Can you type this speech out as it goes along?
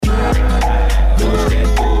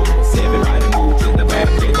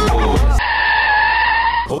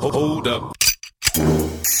Hold up.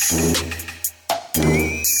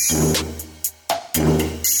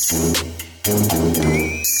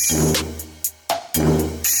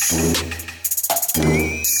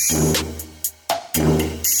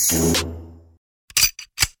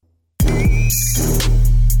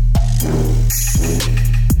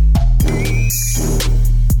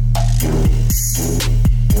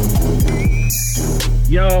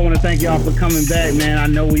 Yo, I want to thank y'all for coming back, man. I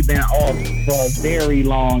know we've been off for a very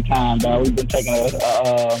long time, dog. We've been taking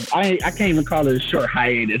I can't even call it a short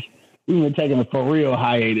hiatus. We've been taking a for real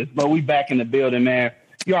hiatus, but we back in the building, man.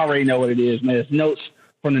 You already know what it is, man. It's Notes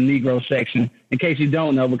from the Negro section. In case you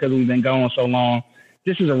don't know, because we've been going so long,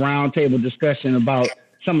 this is a roundtable discussion about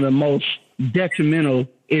some of the most detrimental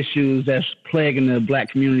issues that's plaguing the black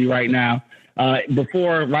community right now,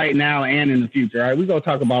 before, right now, and in the future. All right, we're going to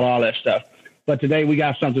talk about all that stuff. But today we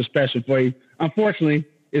got something special for you. Unfortunately,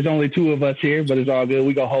 there's only two of us here, but it's all good.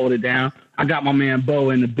 We gonna hold it down. I got my man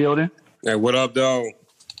Bo in the building. Hey, what up, dog?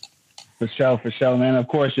 For sure, man. Of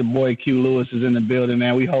course, your boy Q Lewis is in the building,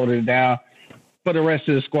 man. We holding it down for the rest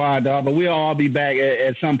of the squad, dog. But we'll all be back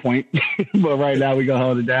at some point. But right now we gonna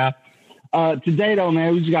hold it down. Today, though,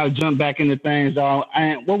 man, we just gotta jump back into things, dog.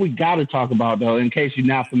 And what we gotta talk about, though, in case you're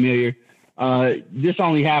not familiar, this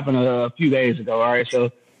only happened a few days ago. All right,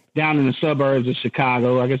 so down in the suburbs of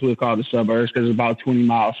Chicago, I guess we'll call it the suburbs because it's about 20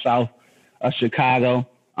 miles south of Chicago.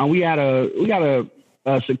 We got a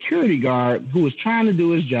security guard who was trying to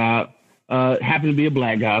do his job, happened to be a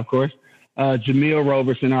black guy, of course, Jamil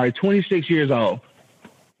Roberson, all right, 26 years old.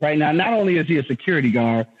 Right now, not only is he a security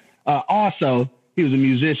guard, also he was a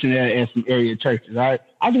musician at some area churches, all right?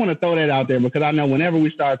 I just want to throw that out there because I know whenever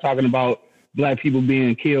we start talking about black people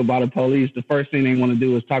being killed by the police, the first thing they want to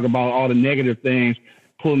do is talk about all the negative things,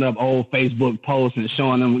 pulling up old Facebook posts and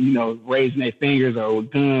showing them, you know, raising their fingers or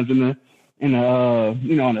with guns in the in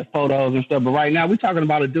the photos and stuff. But right now we're talking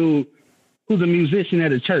about a dude who's a musician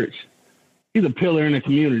at a church. He's a pillar in the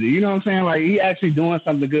community. You know what I'm saying? Like, he actually doing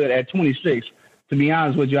something good at 26. To be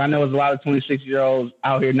honest with you, I know there's a lot of 26-year-olds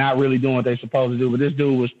out here not really doing what they're supposed to do, but this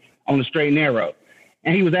dude was on the straight and narrow.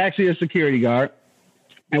 And he was actually a security guard.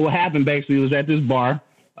 And what happened basically was at this bar.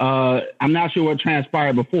 I'm not sure what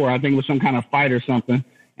transpired before. I think it was some kind of fight or something.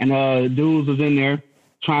 And dudes was in there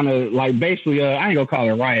trying to, like, basically, I ain't gonna call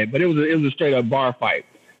it a riot, but it was a straight up bar fight.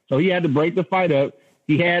 So he had to break the fight up.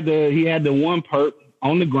 He had the one perp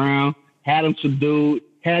on the ground, had him subdued,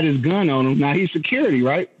 had his gun on him. Now he's security,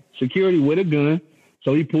 right? Security with a gun.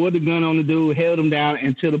 So he pulled the gun on the dude, held him down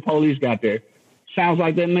until the police got there. Sounds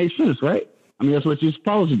like that makes sense, right? I mean, that's what you're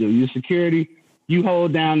supposed to do. You're security. You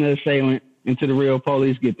hold down the assailant until the real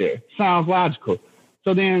police get there. Sounds logical.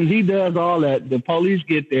 So then he does all that. The police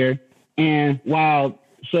get there, and while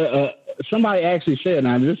somebody actually said,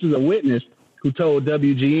 now this is a witness who told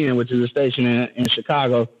WGN, which is a station in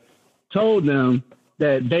Chicago, told them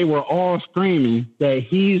that they were all screaming that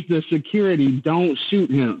he's the security, don't shoot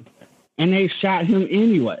him. And they shot him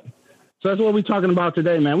anyway. So that's what we're talking about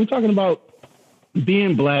today, man. We're talking about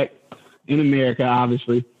being black in America,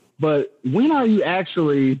 obviously. But when are you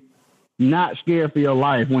actually not scared for your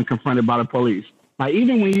life when confronted by the police? Like,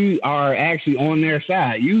 even when you are actually on their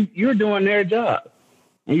side, you're doing their job,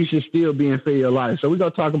 and you should still be in fear of your life. So we're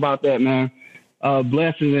going to talk about that, man.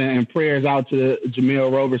 Blessings and prayers out to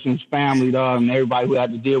Jamil Roberson's family, dog, and everybody who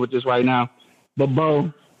had to deal with this right now. But,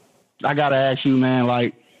 Bo, I got to ask you, man,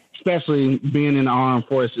 like, especially being in the armed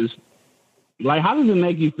forces, like, how does it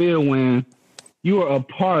make you feel when you are a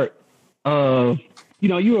part of,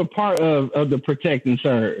 you're a part of the protect and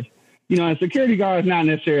serve? You know, and security guards not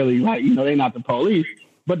necessarily, like, they're not the police,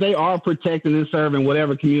 but they are protecting and serving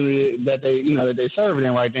whatever community that they're serving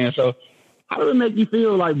in right there. So how does it make you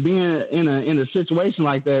feel, like, being in a situation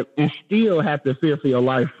like that and still have to fear for your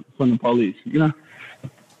life from the police,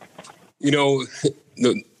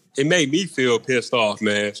 It made me feel pissed off,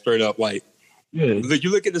 man, straight up. Like, yeah.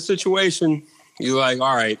 You look at the situation, you're like,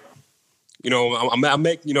 all right, I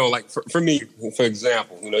make, like for me, for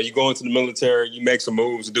example, you go into the military, you make some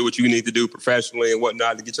moves to do what you need to do professionally and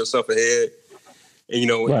whatnot to get yourself ahead. And,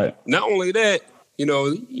 right. Not only that,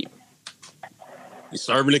 you're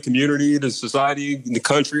serving the community, the society, the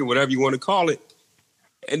country, whatever you want to call it.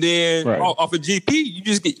 And then off a GP, you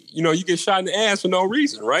just get, you get shot in the ass for no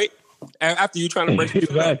reason, right? After you trying to break it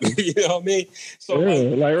up. You know what I mean? So,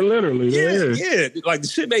 like literally. Yeah. Like, the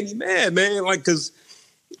shit made me mad, man. Like, because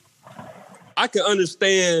I can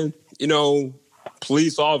understand,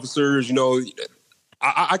 police officers,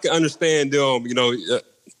 I can understand them,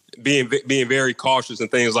 being very cautious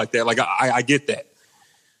and things like that. Like, I get that.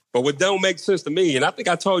 But what don't make sense to me, and I think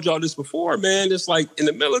I told y'all this before, man, it's like in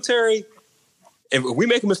the military, if we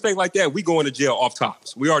make a mistake like that, we going to jail off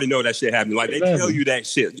tops. We already know that shit happening. Like, they tell you that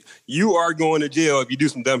shit. You are going to jail if you do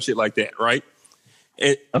some dumb shit like that, right?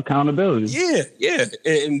 And accountability. Yeah.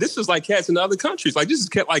 And this is like cats in other countries. Like, this is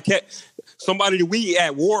somebody that we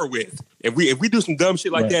at war with. If we do some dumb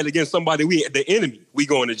shit like that against somebody, the enemy, we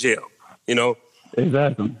going to jail, you know?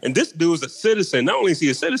 Exactly. And this dude's a citizen. Not only is he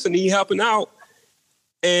a citizen, he helping out,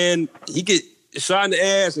 and he get shot in the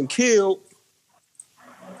ass and killed.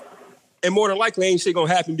 And more than likely, ain't shit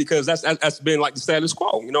gonna happen because that's been like the status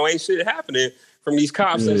quo. You know, ain't shit happening from these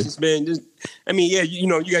cops. Yeah. It's been just, I mean, yeah, you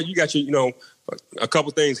got your, you know, a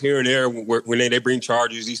couple things here and there when they bring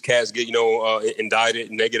charges. These cats get, you know,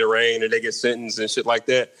 indicted and they get arraigned and they get sentenced and shit like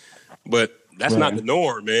that. But that's not the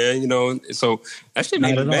norm, man. You know, so that shit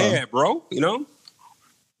made me mad, bro. You know.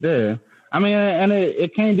 Yeah, I mean, and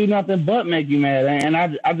it can't do nothing but make you mad. And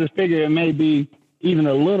I just figure it may be even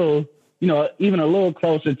a little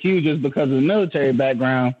closer to you just because of the military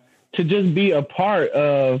background, to just be a part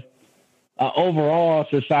of an overall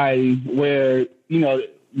society where, you know,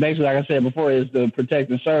 basically, like I said before, is the protect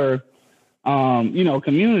and serve, you know,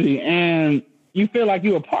 community. And you feel like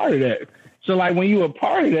you're a part of that. So, like, when you're a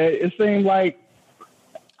part of that, it seems like,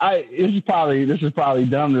 this is probably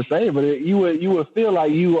dumb to say, but you would feel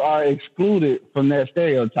like you are excluded from that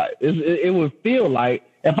stereotype. It would feel like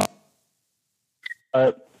if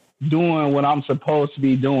I'm doing what I'm supposed to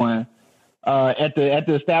be doing at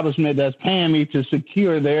the establishment that's paying me to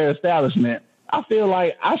secure their establishment, I feel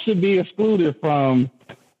like I should be excluded from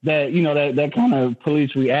that, you know, that kind of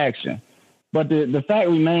police reaction. But the fact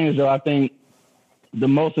remains, though, I think the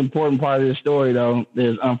most important part of this story, though,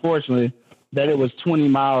 is unfortunately that it was 20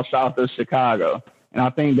 miles south of Chicago. And I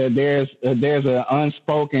think that there's an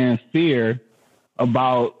unspoken fear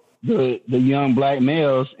about the young black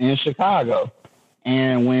males in Chicago.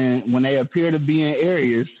 And when they appear to be in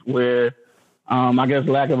areas where, I guess,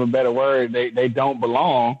 lack of a better word, they don't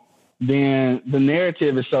belong, then the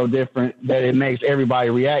narrative is so different that it makes everybody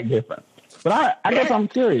react different. But I guess I'm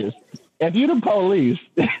curious. If you're the police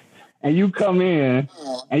and you come in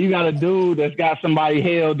and you got a dude that's got somebody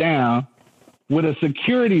held down with a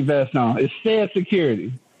security vest on, it says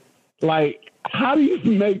security. Like, how do you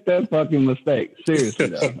make that fucking mistake? Seriously,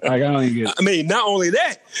 though. Like, I don't even get it. I mean, not only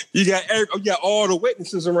that, you got all the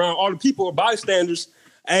witnesses around, all the people, bystanders.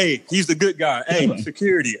 Hey, he's the good guy. Hey,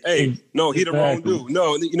 security. Hey, no, he the wrong dude.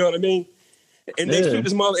 No, you know what I mean? And they shoot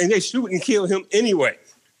his mother, and they shoot and kill him anyway.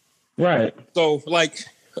 Right. So, like,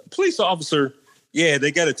 police officer, yeah,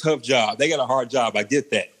 they got a tough job. They got a hard job. I get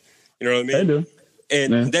that. You know what I mean? They do.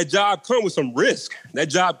 And that job come with some risk. That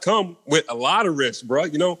job come with a lot of risk, bro.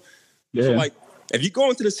 You know? Yeah. So, like, if you go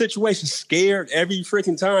into the situation scared every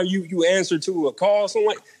freaking time you answer to a call, something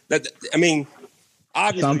like that, I mean,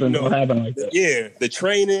 obviously, something will happen like that. Yeah, the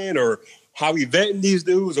training or how we vetting these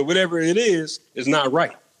dudes or whatever it is not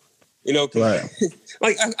right. You know? Right.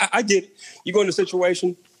 Like, I get it. You go in a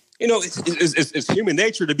situation, you know, it's human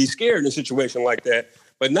nature to be scared in a situation like that,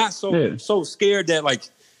 but not so scared that, like,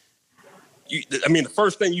 I mean, the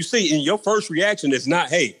first thing you see, and your first reaction is not,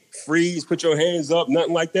 hey, freeze, put your hands up,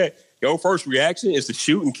 nothing like that. Your first reaction is to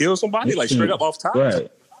shoot and kill somebody, like straight up off top.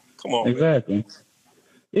 Right. Come on, exactly. Man.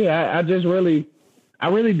 Yeah, I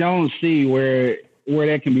really don't see where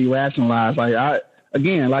that can be rationalized. Like,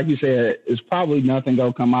 again, like you said, it's probably nothing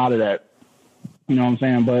gonna come out of that. You know what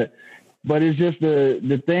I'm saying? But it's just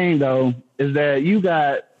the thing, though, is that you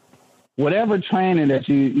got whatever training that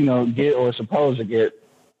you know get or supposed to get.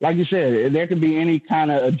 Like you said, there could be any kind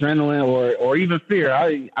of adrenaline or even fear.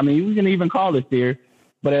 I mean, we can even call it fear.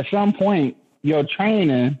 But at some point, your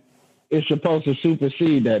training is supposed to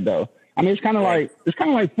supersede that, though. I mean, it's kind of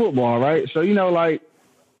like football, right? So, you know, like,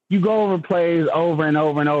 you go over plays over and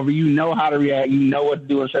over and over. You know how to react. You know what to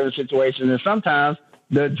do in certain situations. And sometimes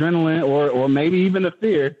the adrenaline or maybe even the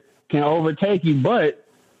fear can overtake you. But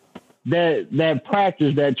that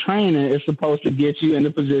practice, that training is supposed to get you in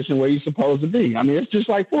the position where you're supposed to be. I mean, it's just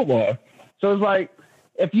like football. So it's like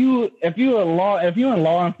if you're in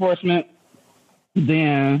law enforcement,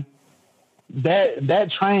 then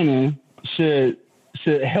that training should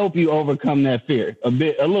help you overcome that fear a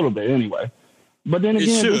little bit anyway. But then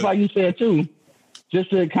again, just like you said too, just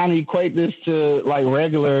to kind of equate this to like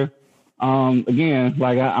regular, again,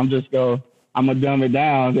 like I'm gonna dumb it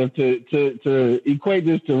down. To equate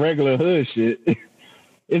this to regular hood shit,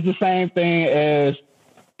 it's the same thing as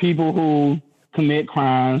people who commit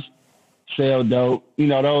crimes, sell dope, you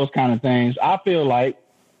know, those kind of things. I feel like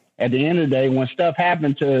at the end of the day, when stuff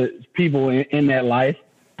happens to people in that life,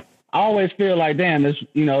 I always feel like, damn,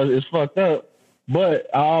 it's fucked up. But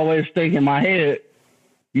I always think in my head,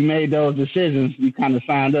 you made those decisions, you kind of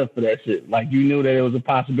signed up for that shit. Like you knew that it was a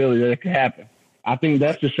possibility that it could happen. I think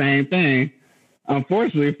that's the same thing,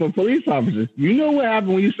 unfortunately, for police officers. You know what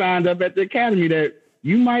happened when you signed up at the academy, that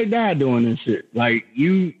you might die doing this shit. Like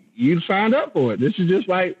you signed up for it. This is just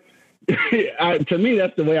like, to me,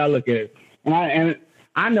 that's the way I look at it. And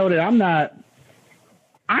I know that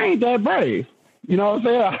I ain't that brave. You know what I'm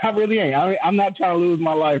saying? I really ain't. I'm not trying to lose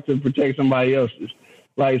my life to protect somebody else's.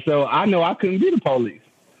 Like, so I know I couldn't be the police.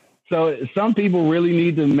 So some people really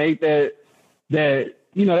need to make that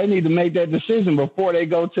you know, they need to make that decision before they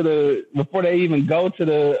even go to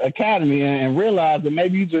the academy and realize that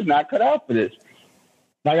maybe you're just not cut out for this.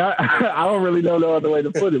 Like, I don't really know no other way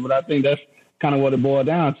to put it, but I think that's kind of what it boiled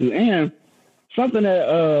down to. And something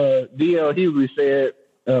that D.L. Hughley said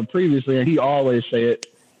previously, and he always said,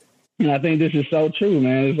 and I think this is so true,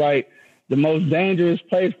 man. It's like the most dangerous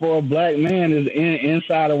place for a black man is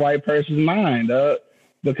inside a white person's mind,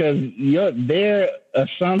 because their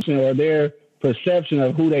assumption or their perception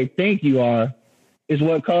of who they think you are is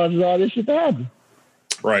what causes all this shit to happen.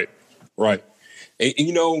 Right. And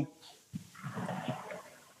you know,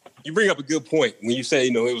 you bring up a good point when you say,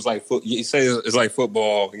 you know, it was like you say it's like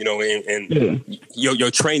football, you know, and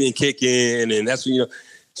your training kick in, and that's, you know,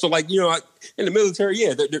 so like, you know, in the military,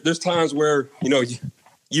 there's times where, you know,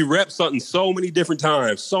 you rep something so many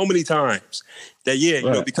times that you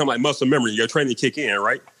know, become like muscle memory. Your training kick in,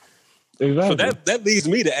 right? Exactly. So that leads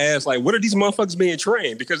me to ask, like, what are these motherfuckers being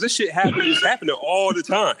trained? Because this shit is happening all the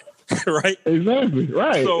time, right? Exactly.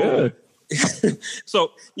 Right. So,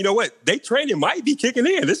 so you know what? They training might be kicking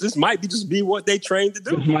in. This might be just what they trained to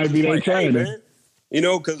do. This might be their training, man. You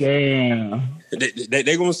know, because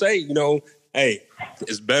they're gonna say, you know, hey,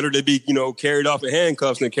 it's better to be, you know, carried off in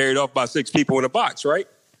handcuffs than carried off by 6 people in a box, right?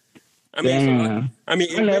 I mean, I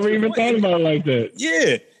never even thought about it like that.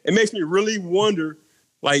 Yeah, it makes me really wonder,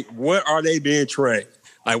 like, what are they being trained?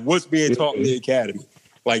 Like, what's being taught in the academy?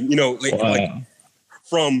 Like, you know, like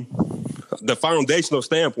from the foundational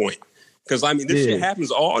standpoint. Because, I mean, this shit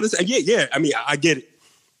happens all this. And I mean, I get it.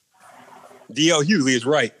 D.L. Hughley is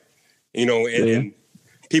right. You know, and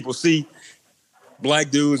people see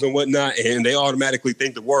black dudes and whatnot, and they automatically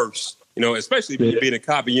think the worst. You know, especially if you're being a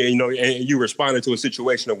cop and you responding to a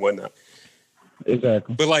situation or whatnot.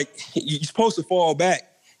 Exactly. But, like, you're supposed to fall back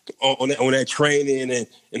on that training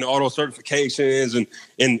and all those certifications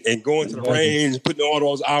and going to the range, putting all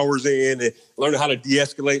those hours in and learning how to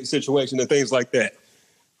de-escalate the situation and things like that.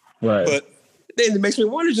 Right. But then it makes me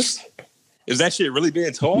wonder, just, is that shit really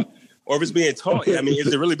being taught? Or if it's being taught, I mean,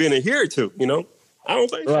 is it really being adhered to, you know? I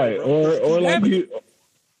don't think so. Right.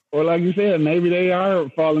 Or like you said, maybe they are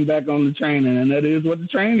falling back on the training, and that is what the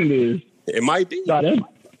training is. It might be. So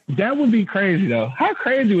that would be crazy, though. How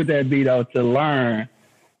crazy would that be, though, to learn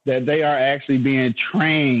that they are actually being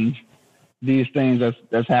trained these things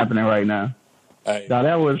that's happening right now? Hey.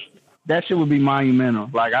 So that shit would be monumental.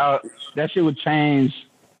 Like, that shit would change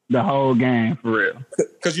the whole game for real.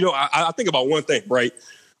 Because, you know, I think about one thing, right?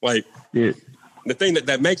 Like, the thing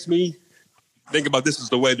that makes me think about this is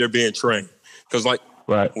the way they're being trained. Because, like,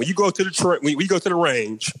 when you go to when you go to the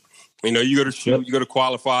range, you know, you go to shoot, you go to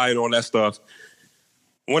qualify and all that stuff.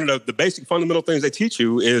 One of the basic fundamental things they teach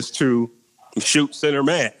you is to shoot center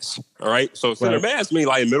mass. All right. So center mass means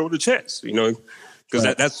like middle of the chest, you know, because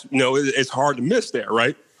that's, you know, it's hard to miss there.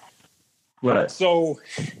 Right. Right. So,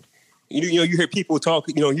 you know, you hear people talk,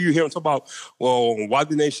 you know, you hear them talk about, well, why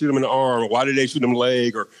didn't they shoot them in the arm? Or why did they shoot them in the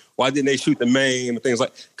leg? Or why didn't they shoot the main? And things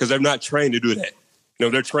like, because they're not trained to do that. You know,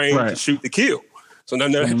 they're trained to shoot the kill. So they're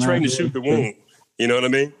not trained to shoot the wound. You know what I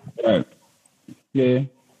mean? Right. Yeah.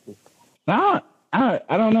 I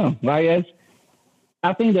don't know. Like,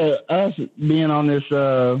 I think that us being on this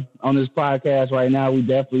podcast right now, we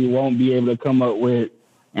definitely won't be able to come up with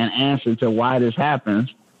an answer to why this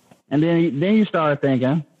happens. And then you start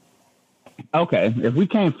thinking, okay, if we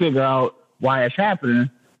can't figure out why it's happening,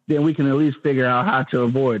 then we can at least figure out how to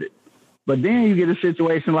avoid it. But then you get a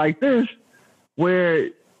situation like this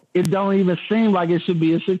where it don't even seem like it should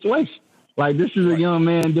be a situation. Like, this is a young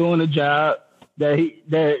man doing a job that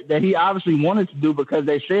he obviously wanted to do because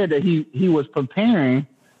they said that he was preparing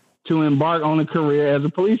to embark on a career as a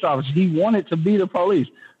police officer. He wanted to be the police.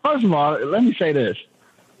 First of all, let me say this.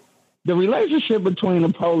 The relationship between the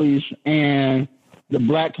police and the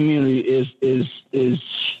black community is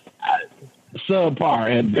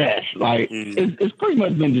subpar at best. Like, it's pretty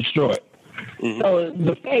much been destroyed. Mm-hmm. So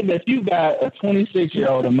the fact that you got a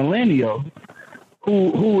 26-year-old, a millennial,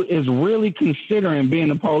 who is really considering being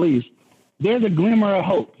the police, there's a glimmer of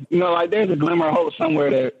hope. You know, like, there's a glimmer of hope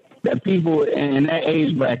somewhere that people in that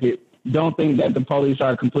age bracket don't think that the police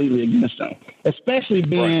are completely against them, especially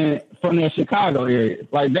being from that Chicago area.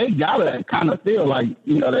 Like, they gotta kind of feel like,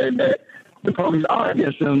 that the police are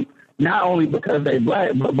against them, not only because they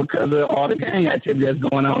black, but because of all the gang activity that's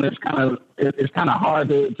going on. It's kind of hard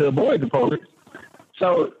to avoid the police.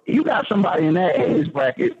 So you got somebody in that age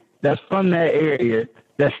bracket that's from that area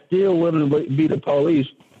that's still willing to be the police,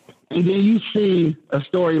 and then you see a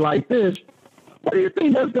story like this. What do you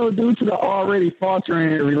think that's going to do to the already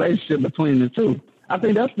faltering relationship between the two? I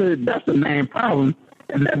think that's the main problem,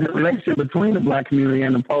 and that the relationship between the black community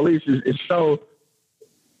and the police is so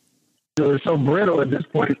brittle at this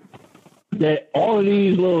point that all of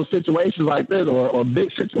these little situations like this, or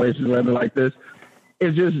big situations rather like this,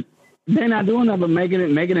 is just, they're not doing that but making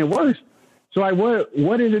it worse. So like,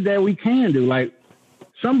 what is it that we can do? Like,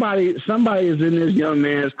 somebody is in this young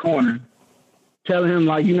man's corner, telling him,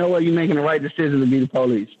 like, you know what, you're making the right decision to be the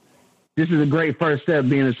police. This is a great first step,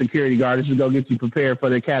 being a security guard. This is going to get you prepared for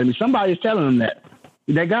the academy. Somebody's telling him that.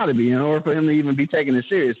 They got to be, in order for him to even be taking it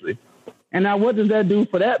seriously. And now what does that do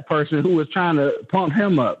for that person who was trying to pump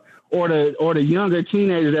him up? Or the younger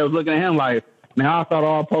teenager that was looking at him like, man, I thought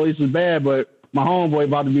all police was bad, but my homeboy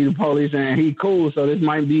about to be the police and he cool, so this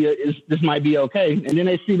might be okay. And then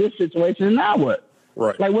they see this situation, and now what?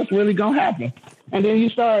 Right. Like, what's really going to happen? And then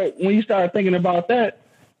when you start thinking about that,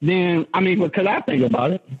 then, I mean, because I think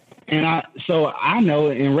about it, and I know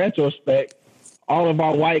in retrospect, all of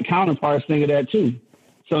our white counterparts think of that too.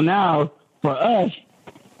 So now for us,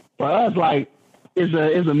 like, is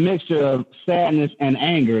a mixture of sadness and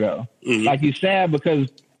anger, though. Mm-hmm. Like, you sad because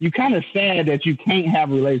you kind of sad that you can't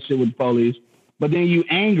have a relationship with the police, but then you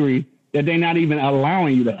angry that they're not even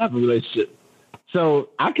allowing you to have a relationship. So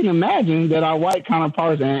I can imagine that our white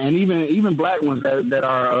counterparts and even black ones that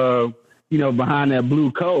are behind that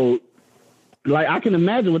blue code, like, I can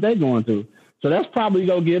imagine what they're going through. So that's probably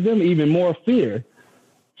gonna give them even more fear.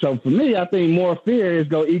 So for me, I think more fear is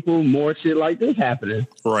gonna equal more shit like this happening.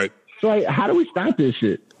 Right. So like, how do we stop this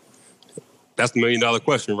shit? That's the $1 million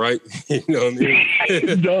question, right? You know what I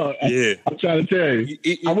mean? Dog, yeah. I'm trying to tell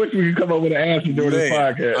you. I wish we could come up with an answer during this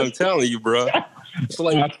podcast. I'm telling you, bro. So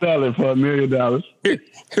like, I sell it for $1 million.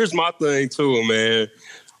 Here's my thing too, man.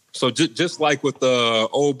 So just like with the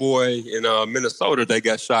old boy in Minnesota, they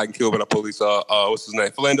got shot and killed by the police. What's his name?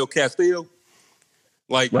 Philando Castile.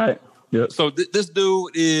 Like, right. Yep. So this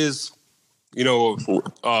dude is,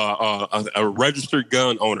 a registered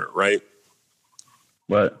gun owner, right?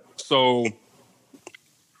 Right. So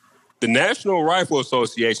the National Rifle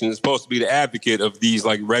Association is supposed to be the advocate of these,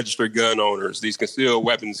 like, registered gun owners, these concealed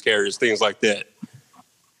weapons carriers, things like that.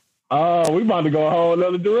 Oh, we about to go a whole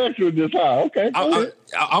other direction with this, huh? Okay.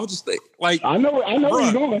 I would just think, like, I know where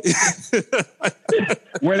you're going.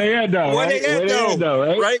 Where they at, though? Where they at,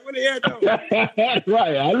 though? Right? Where they at, though?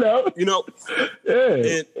 Right, I know.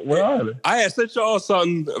 Yeah. Where are they? I had sent y'all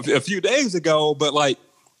something a few days ago, but, like,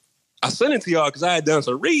 I sent it to y'all because I had done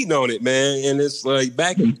some reading on it, man. And it's like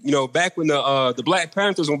back when the Black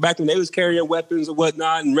Panthers, back when they was carrying weapons and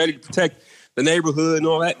whatnot and ready to protect the neighborhood and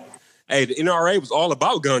all that. Hey, the NRA was all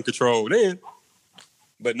about gun control then.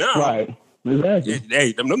 But now, right,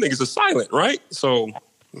 exactly. Them niggas are silent, right? So,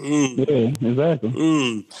 yeah, exactly.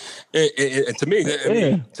 And to me,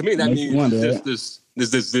 that means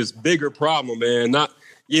this bigger problem, man.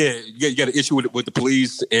 You got an issue with the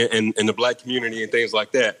police and the black community and things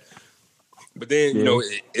like that. But then,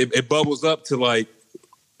 it bubbles up to, like,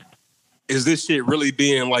 is this shit really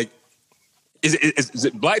being, like, is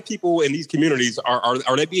it black people in these communities, are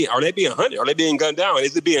they being hunted? Are they being gunned down?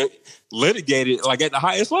 Is it being litigated, like, at the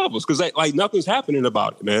highest levels? Because, like, nothing's happening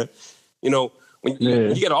about it, man. When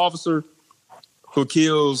you get an officer who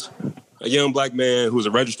kills a young black man who's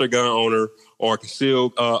a registered gun owner or a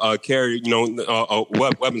concealed carrier, a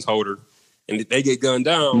weapons holder, and they get gunned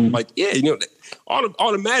down,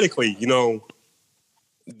 automatically,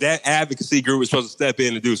 that advocacy group is supposed to step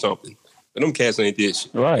in and do something. But them cats ain't did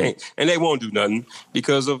shit. Right. And they won't do nothing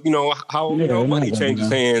because of, how money changes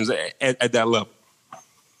hands at that level.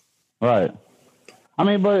 Right. I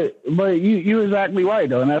mean, but you're exactly right,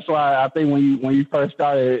 though. And that's why I think when you first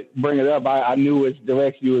started bringing it up, I knew which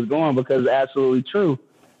direction you was going, because it's absolutely true.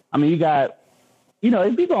 I mean, you got,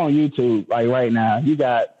 if you go on YouTube, like right now, you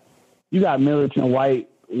got militant white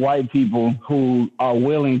people who are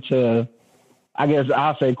willing to, I guess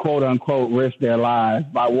I'll say, quote unquote, risk their lives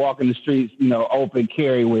by walking the streets, open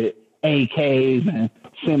carry with AKs and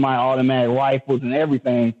semi-automatic rifles and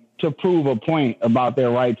everything to prove a point about their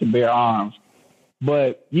right to bear arms.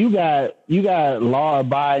 But you got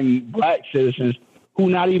law-abiding black citizens who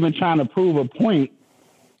not even trying to prove a point,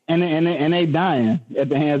 and they dying at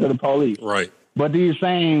the hands of the police. Right. But these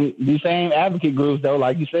same advocate groups, though,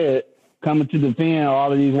 like you said, coming to defend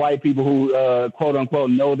all of these white people who, quote unquote,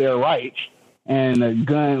 know their rights. And the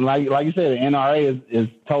gun, like you said, the NRA is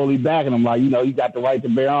totally backing them. Like, you got the right to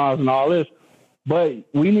bear arms and all this. But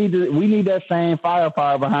we need that same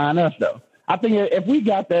firepower behind us, though. I think if we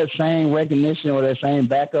got that same recognition or that same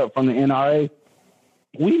backup from the NRA,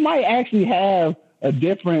 we might actually have a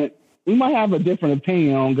different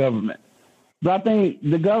opinion on government. But I think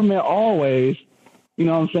the government always, you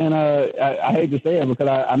know what I'm saying? I hate to say it because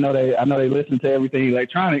I know they listen to everything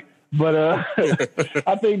electronic, but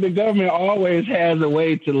I think the government always has a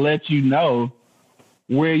way to let you know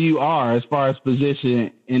where you are as far as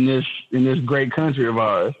position in this great country of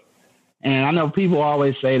ours. And I know people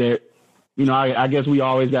always say that, I guess we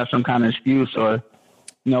always got some kind of excuse, or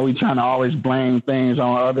we trying to always blame things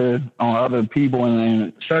on other people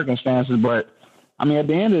and circumstances. But I mean, at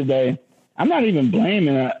the end of the day, I'm not even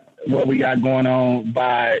blaming what we got going on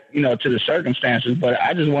by, to the circumstances, but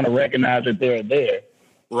I just want to recognize that they're there.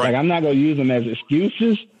 Right. Like, I'm not going to use them as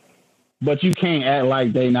excuses, but you can't act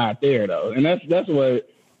like they not there, though. And that's what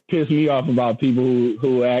pissed me off about people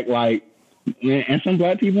who act like, and some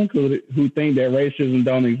black people included, who think that racism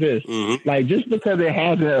don't exist. Mm-hmm. Like, just because it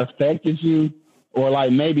hasn't affected you, or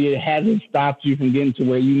like maybe it hasn't stopped you from getting to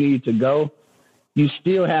where you need to go, you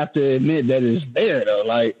still have to admit that it's there, though.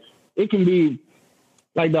 Like, it can be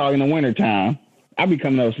like, dog, in the wintertime, I be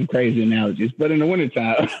coming up with some crazy analogies, but in the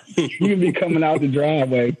wintertime, you can be coming out the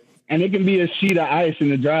driveway and it can be a sheet of ice in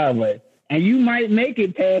the driveway, and you might make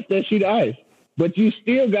it past that sheet of ice, but you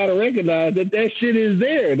still got to recognize that shit is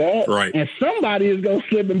there, dog. Right. And somebody is going to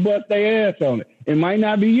slip and bust their ass on it. It might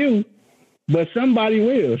not be you, but somebody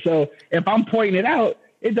will. So if I'm pointing it out,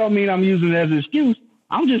 it don't mean I'm using it as an excuse.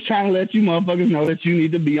 I'm just trying to let you motherfuckers know that you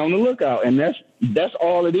need to be on the lookout. And that's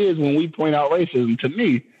all it is when we point out racism. To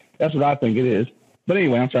me, that's what I think it is. But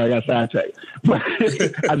anyway, I'm sorry, I got sidetracked. But I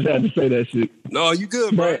just had to say that shit. No, you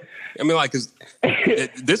good, bro. I mean, like, 'cause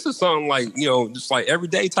this is something like, just like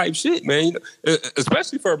everyday type shit, man.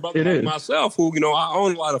 Especially for a brother like myself who, I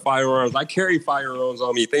own a lot of firearms. I carry firearms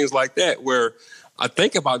on me, things like that, where I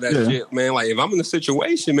think about that shit, man. Like, if I'm in a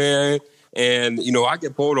situation, man, and, I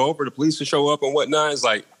get pulled over, the police will show up and whatnot, it's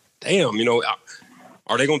like, damn,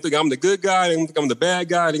 are they going to think I'm the good guy? They going to think I'm the bad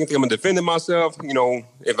guy? They going to think I'm defending myself?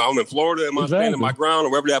 If I'm in Florida, am I standing my ground,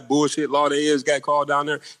 or wherever that bullshit law there is got called down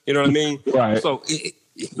there? You know what I mean? Right. So,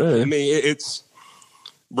 it's,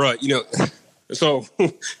 bro, so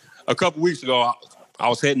a couple weeks ago, I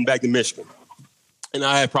was heading back to Michigan, and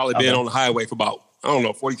I had probably been on the highway for about,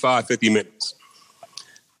 45, 50 minutes.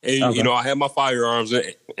 And, I had my firearms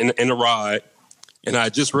in the ride, and I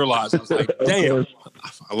just realized, I was like, damn,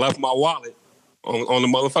 I left my wallet on the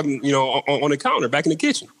motherfucking, on the counter back in the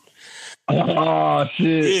kitchen. Oh,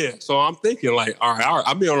 shit. Yeah, so I'm thinking, like, all right,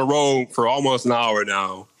 I've been on the road for almost an hour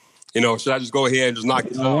now. Should I just go ahead and just knock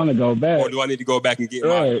this off? I want to go back. Or do I need to go back and get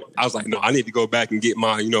my... I was like, no, I need to go back and get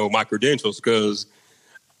my, my credentials, because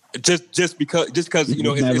just because it's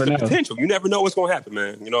the potential. You never know what's going to happen,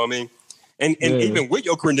 man. You know what I mean? And even with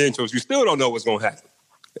your credentials, you still don't know what's going to happen.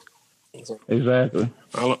 Exactly.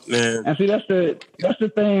 Man. And see, that's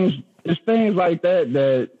the things. It's things like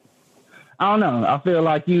that I don't know. I feel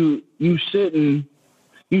like you shouldn't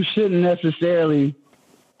necessarily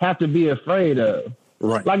have to be afraid of.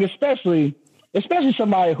 Right. Like especially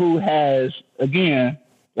somebody who has, again,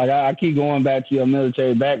 like I keep going back to your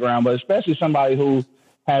military background, but especially somebody who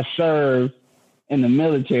has served in the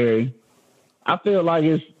military. I feel like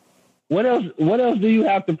it's what else do you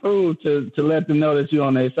have to prove to let them know that you're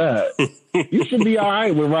on their side? You should be all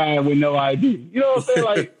right with riding with no ID. You know what I'm saying?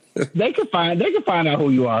 Like they can find out who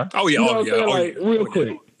you are. Oh yeah, you know what I'm saying? Real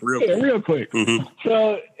quick. Real quick. Mm-hmm.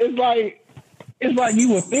 So it's like you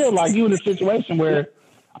would feel like you in a situation where,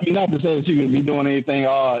 I mean, not to say that you could be doing anything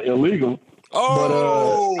illegal.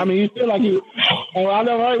 Oh, but you feel like you. Oh, I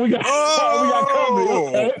know, right? We got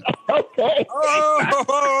covered. Okay.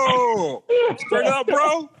 Oh, straight up,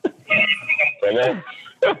 bro.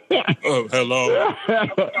 Oh, hello.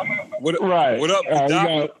 What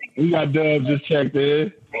up, we got Dub just checked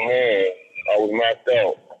in. Man, I was knocked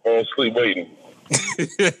out. I was asleep waiting.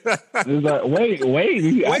 It's like,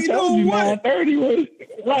 wait. I told you 9:30.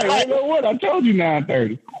 Right, I know what? I told you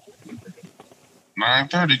 9:30.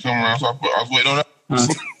 9:30 come around, so I was waiting on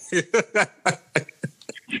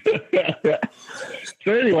that.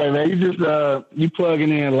 So anyway, man, you plugging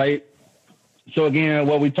in late. So again,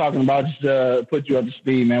 what we're talking about, just to put you up to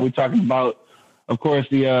speed, man. We're talking about, of course,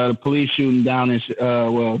 the police shooting down in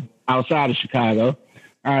outside of Chicago.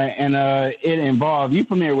 All right, and it involved, you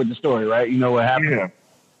familiar with the story, right? You know what happened?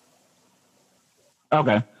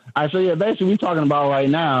 Okay. All right. So yeah, basically we're talking about right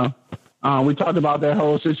now. We talked about that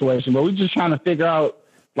whole situation, but we're just trying to figure out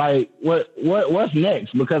like what's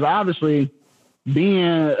next, because obviously being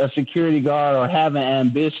a security guard or having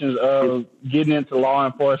ambitions of getting into law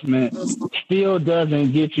enforcement still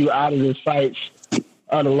doesn't get you out of the sights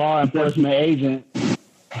of the law enforcement agent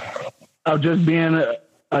of just being a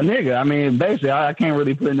nigga. I mean, basically, I can't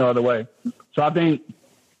really put it no other way. So I think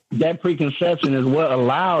that preconception is what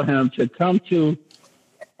allowed him to come to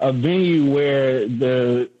a venue where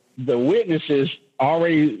the witnesses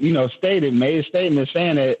already, made a statement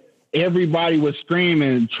saying that everybody was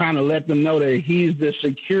screaming, trying to let them know that he's the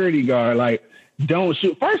security guard. Like, don't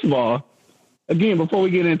shoot. First of all, again, before we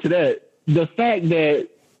get into that, the fact that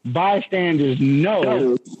bystanders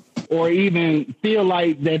know or even feel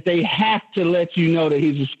like that they have to let you know that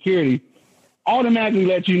he's a security automatically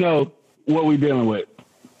let you know what we're dealing with.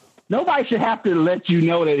 Nobody should have to let you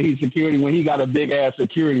know that he's security when he got a big ass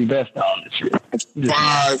security vest on and shit.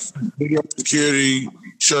 5 security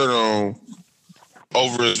shirt on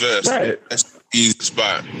over his vest. Right. That's the easy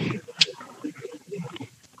spot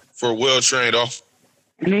for a well-trained officer.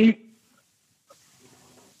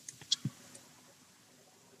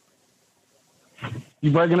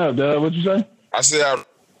 You breaking up, Doug? What'd you say? I said,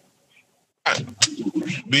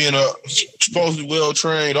 being a supposedly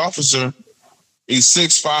well-trained officer, he's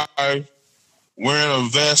 6'5", wearing a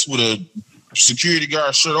vest with a security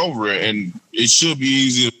guard shirt over it, and it should be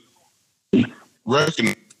easy to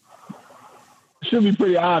recognize. It should be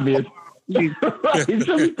pretty obvious. It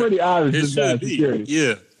should be pretty obvious. It should be. Security.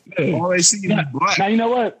 Yeah. All they see is black. Now, you know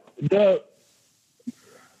what, Doug?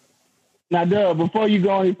 Now, Doug, before you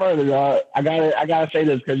go any further, dog, I gotta say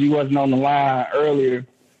this because you wasn't on the line earlier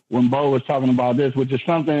when Bo was talking about this, which is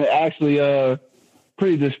something actually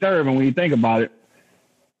pretty disturbing when you think about it.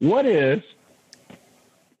 What if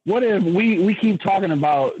we keep talking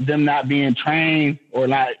about them not being trained or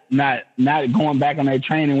not going back on their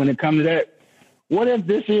training when it comes to that? What if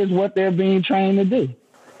this is what they're being trained to do?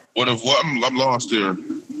 What if what? I'm lost there.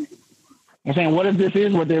 I'm saying, what if this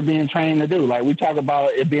is what they're being trained to do? Like, we talk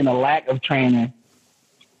about it being a lack of training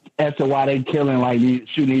as to why they killing, like,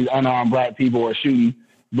 shooting these unarmed black people or shooting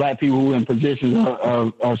black people who are in positions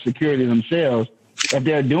of security themselves. If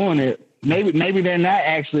they're doing it, maybe they're not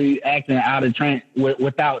actually acting out of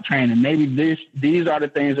without training. Maybe these are the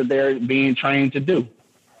things that they're being trained to do.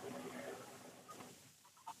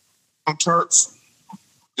 Turks,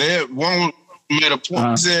 one made a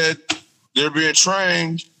point, said they're being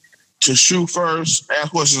trained to shoot first, ask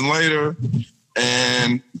questions later,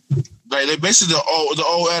 and they basically the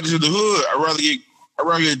old adage of the hood. I'd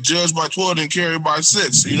rather get judged by 12 than carried by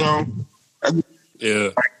 6. You know. Yeah.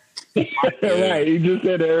 Right. You just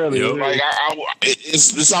said it earlier. Yep. Like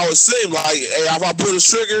it's how it seemed. Like, hey, if I pull the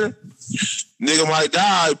trigger, nigga might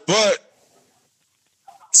die, but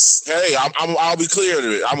hey, I'll be cleared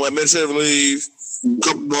of it. I'm on administrative leave,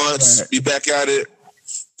 couple months, be back at it.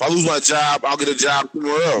 If I lose my job, I'll get a job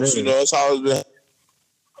somewhere else. You know, that's how it's been.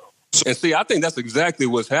 And see, I think that's exactly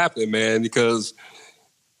what's happening, man, because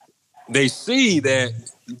they see that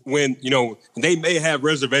when, they may have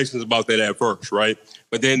reservations about that at first, right?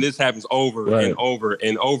 But then this happens over and over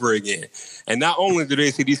and over again. And not only do they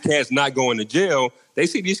see these cats not going to jail, they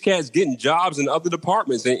see these cats getting jobs in other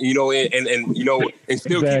departments and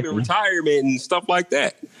still keeping retirement and stuff like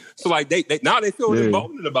that. So like they now they feel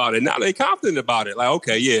emboldened about it. Now they confident about it. Like,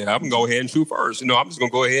 okay, yeah, I'm gonna go ahead and shoot first. I'm just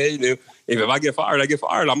gonna go ahead and if I get fired, I get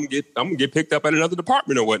fired. I'm gonna get picked up at another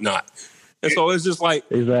department or whatnot. And so it's just like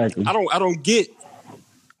exactly. I don't get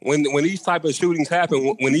when these type of shootings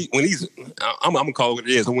happen. When these I'm gonna call it what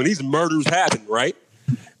it is. When these murders happen, right?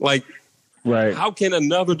 Like, how can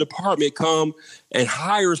another department come and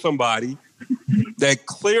hire somebody that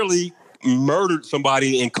clearly murdered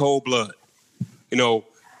somebody in cold blood?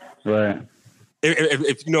 Right.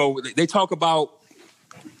 If they talk about,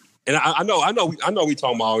 and I know we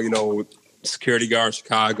talking about security guard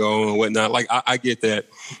Chicago and whatnot. Like I get that,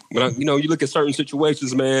 but you look at certain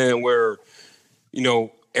situations, man, where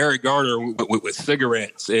Eric Garner with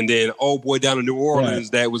cigarettes, and then old boy down in New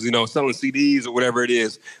Orleans that was selling CDs or whatever it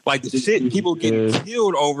is. Like the shit people getting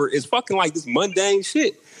killed over is fucking like this mundane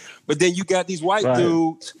shit. But then you got these white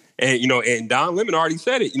dudes. And, and Don Lemon already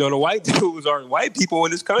said it. The white dudes are white people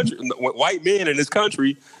in this country. White men in this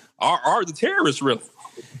country are the terrorists, really.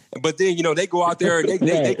 But then, they go out there and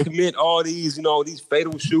they commit all these, these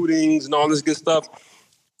fatal shootings and all this good stuff.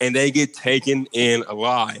 And they get taken in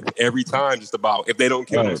alive every time, just about, if they don't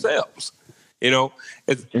kill themselves.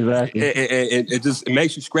 Exactly. And it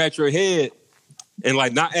makes you scratch your head and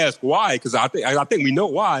like not ask why, because I think we know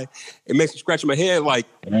why. It makes me scratch my head like,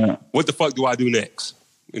 what the fuck do I do next?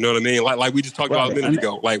 You know what I mean? Like we just talked about a minute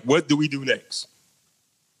ago. Like, what do we do next?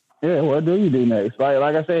 Yeah, what do you do next?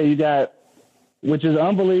 Like I said, you got, which is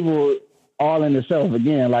unbelievable all in itself.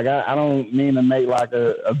 Again, like I don't mean to make like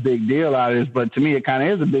a big deal out of this, but to me it kind of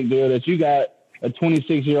is a big deal that you got a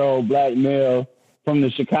 26-year-old black male from the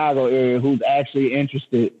Chicago area who's actually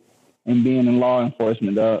interested in being in law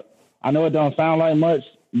enforcement. I know it don't sound like much,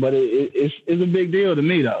 but it's a big deal to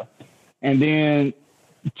me though. And then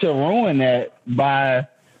to ruin that by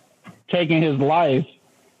taking his life,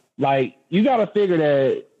 like you got to figure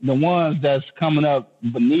that the ones that's coming up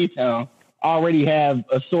beneath him already have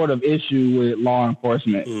a sort of issue with law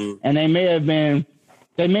enforcement, and they may have been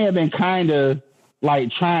kind of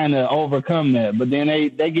like trying to overcome that, but then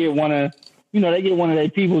they get one of their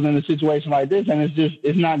peoples in a situation like this, and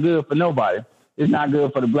it's not good for nobody. It's not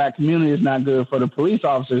good for the black community. It's not good for the police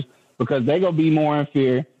officers because they gonna be more in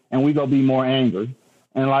fear and we gonna be more angry,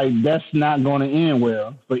 and like that's not going to end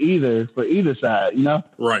well for either side, you know?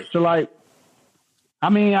 Right. So like, I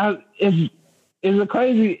mean, it's a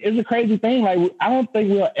crazy thing. Like, I don't think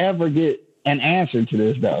we'll ever get an answer to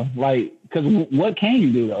this though. Like, because what can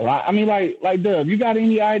you do though? I mean, like Dub, you got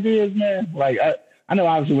any ideas, man? Like, I know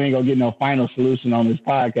obviously we ain't gonna get no final solution on this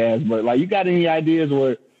podcast, but like, you got any ideas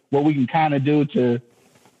what we can kind of do to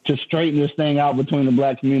straighten this thing out between the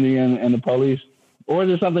black community and the police, or is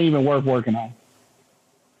it something even worth working on?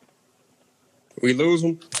 We lose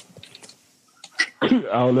them. I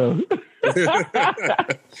don't know.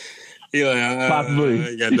 He like, possibly. I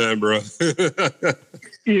ain't got nothing, bro.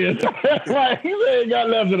 Yeah, right. He ain't got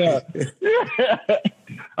nothing up.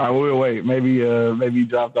 All right, we'll wait. Maybe he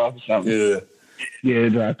dropped off or something. Yeah, he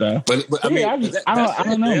dropped off. But I mean, I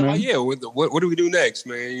don't know, man. Like, yeah, what do we do next,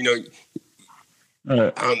 man? You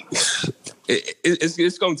know,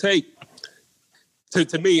 it's going to take.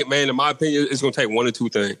 To me, man, in my opinion, it's going to take one or two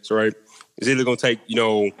things, right? It's either going to take, you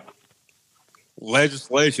know,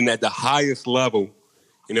 legislation at the highest level,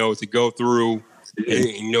 you know, to go through, and,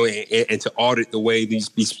 you know, and to audit the way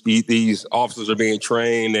these officers are being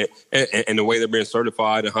trained and the way they're being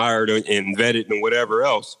certified and hired and vetted and whatever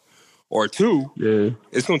else. Or two,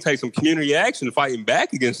 it's going to take some community action fighting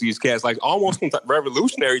back against these cats, like almost some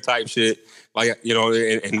revolutionary type shit. Like, you know,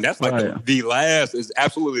 and that's like the last, is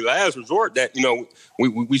absolutely last resort that, you know,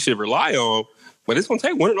 we should rely on. But it's going to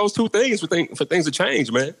take one of those two things for things to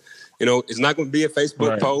change, man. You know, it's not going to be a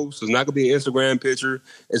Facebook post. It's not going to be an Instagram picture.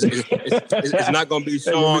 It's not going to be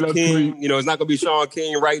Sean King. You know, it's not going to be Sean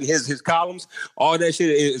King writing his columns. All that shit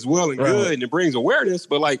is well and good, and it brings awareness.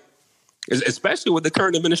 But like, especially with the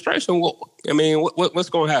current administration, I mean, what's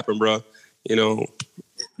going to happen, bro? You know?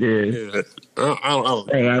 Yeah. I don't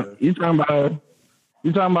know. You talking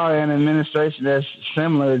about an administration that's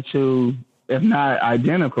similar to, if not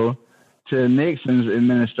identical, to Nixon's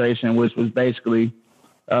administration, which was basically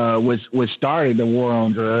which started the war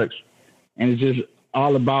on drugs, and it's just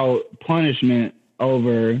all about punishment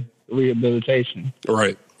over rehabilitation.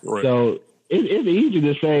 Right. So it's easy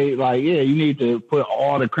to say, like, yeah, you need to put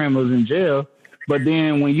all the criminals in jail, but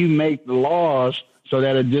then when you make the laws so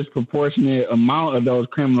that a disproportionate amount of those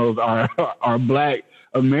criminals are black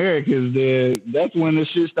Americans, then that's when the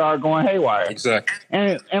shit start going haywire. Exactly.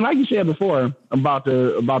 And like you said before about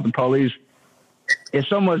the police, it's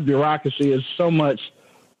so much bureaucracy, it's so much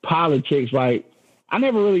politics. Like, I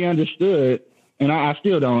never really understood, and I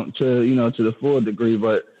still don't to the full degree,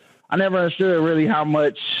 but I never understood really how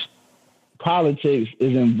much politics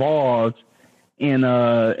is involved in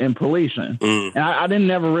policing. And I didn't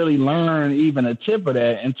never really learn even a tip of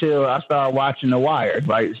that until I started watching The Wire.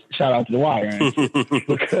 Like, shout out to The Wire.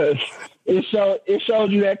 Because it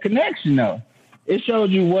showed you that connection, though. It showed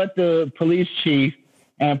you what the police chief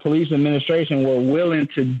and police administration were willing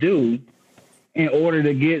to do in order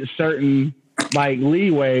to get certain, like,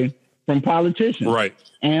 leeway from politicians. Right.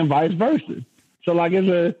 And vice versa. So, like, it's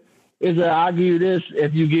a I'll give you this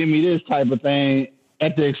if you give me this type of thing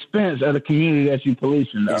at the expense of the community that you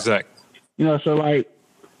policing. Though. Exactly. You know, so like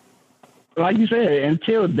you said,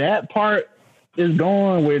 until that part is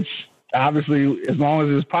gone, which obviously as long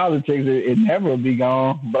as it's politics, it never will be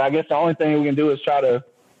gone. But I guess the only thing we can do is try to,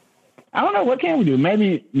 I don't know, what can we do?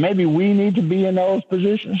 Maybe we need to be in those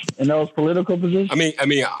positions, in those political positions. I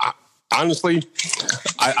mean, honestly,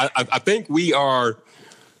 I think we are.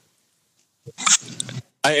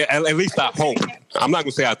 At least I hope. I'm not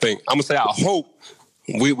gonna say I think. I'm gonna say I hope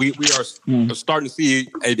we are starting to see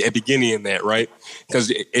a beginning in that, right?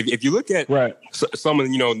 Because if you look at some of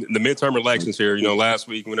the midterm elections here, last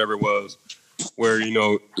week, whenever it was, where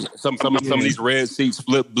some of these red seats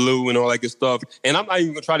flip blue and all that good stuff. And I'm not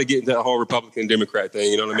even gonna try to get into that whole Republican Democrat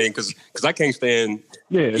thing. You know what I mean? Because I can't stand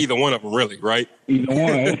either one of them, really. Right? Either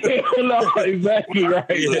one. No, exactly right.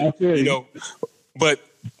 Yeah, but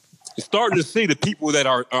starting to see the people that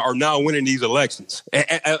are now winning these elections,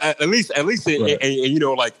 at least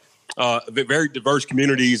in like very diverse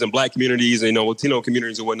communities and Black communities and Latino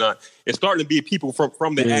communities and whatnot. It's starting to be people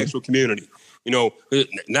from the actual community.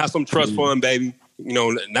 Not some trust fund baby.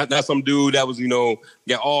 Not some dude that was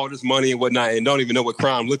got all this money and whatnot and don't even know what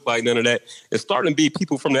crime looked like. None of that. It's starting to be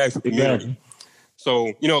people from the actual community. Exactly.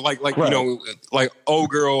 So like old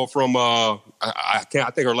girl from I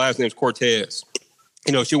think her last name's Cortez.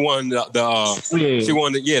 She won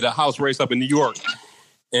the House race up in New York,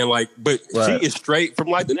 and but she is straight from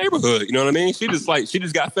like the neighborhood. You know what I mean? She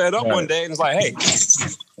just got fed up one day and it's like, hey,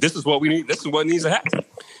 this is what we need. This is what needs to happen.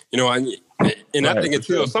 And I think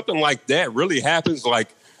until something like that really happens, like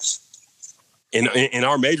in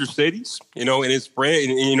our major cities, and it's spread,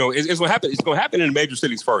 and it's gonna happen. It's gonna happen in the major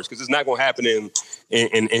cities first, because it's not gonna happen in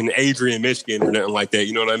Adrian, Michigan, or nothing like that.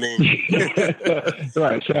 You know what I mean?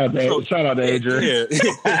 Right. Shout out to Adrian.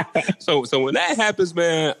 Yeah. So when that happens,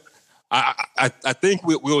 man, I think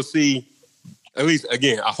we'll see. At least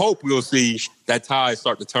again, I hope we'll see that tide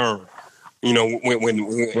start to turn. When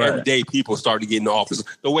everyday people start to get in the office,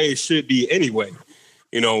 the way it should be anyway.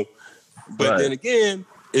 But then again,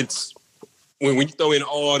 it's. When you throw in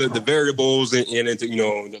all the variables and into,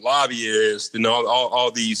 the lobbyists and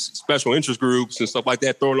all these special interest groups and stuff like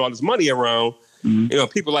that, throwing all this money around,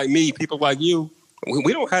 people like me, people like you,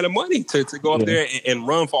 we don't have the money to go up there and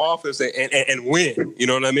run for office and win. You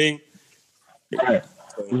know what I mean? Right.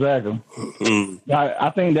 Exactly.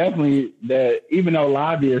 I think definitely that even though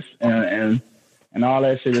lobbyists and all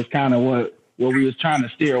that shit is kind of what we was trying to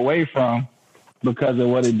steer away from because of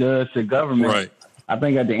what it does to government. Right. I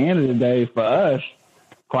think at the end of the day, for us,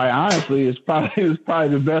 quite honestly, it's probably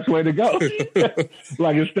the best way to go.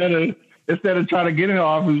 Like instead of trying to get in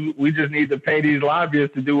office, we just need to pay these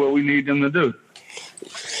lobbyists to do what we need them to do.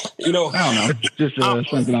 I don't know. Just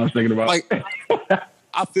something I was thinking about.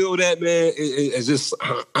 I feel that, man. It's just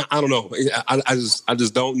I don't know. I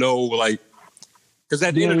just don't know. Like, because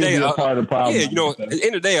at the end of the day, part of the problem. At the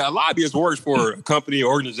end of the day, a lobbyist works for a company,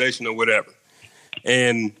 organization, or whatever,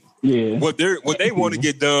 and. Yeah. What they want to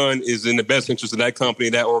get done is in the best interest of that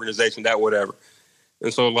company, that organization, that whatever.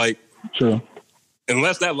 And so, true.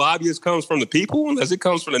 Unless that lobbyist comes from the people, unless it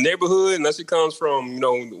comes from the neighborhood, unless it comes from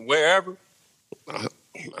wherever, I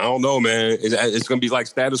don't know, man. It's going to be like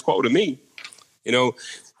status quo to me,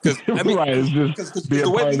 Because the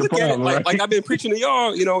way we look at it, like I've been preaching to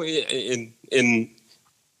y'all, and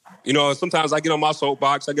sometimes I get on my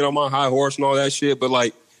soapbox, I get on my high horse and all that shit, but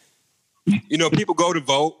people go to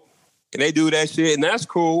vote. And they do that shit, and that's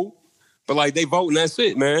cool. But they vote, and that's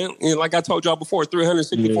it, man. And like I told y'all before,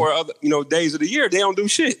 364 other days of the year, they don't do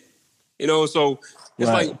shit. So it's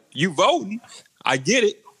like you voting, I get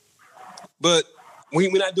it, but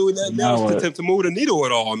we're not doing nothing else to move the needle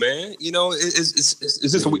at all, man. It's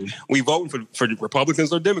just we voting for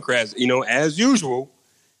Republicans or Democrats, as usual,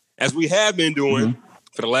 as we have been doing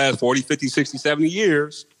for the last 40, 50, 60, 70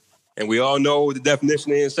 years. And we all know the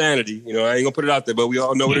definition of insanity. I ain't going to put it out there, but we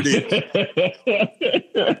all know what it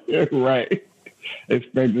is. Right.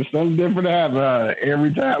 Expecting something different to happen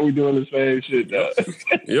every time we doing the same shit.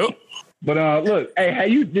 Yep. But look,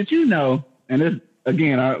 hey, did you know, and this,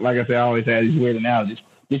 again, like I said, I always have these weird analogies.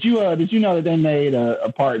 Did you know that they made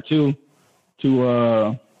a part 2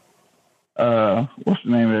 to, what's the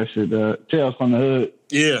name of that shit? Tales from the Hood?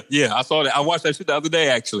 Yeah. I saw that. I watched that shit the other day,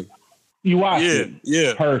 actually. You watched it?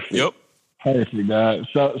 Yeah. Perfect. Yep. Perfect, dog.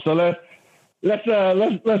 So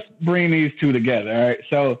let's bring these two together. All right.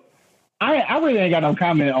 So I really ain't got no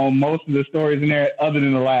comment on most of the stories in there other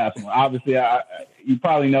than the last one. Obviously, you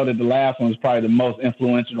probably know that the last one was probably the most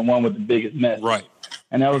influential, the one with the biggest message. Right.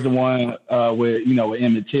 And that was the one with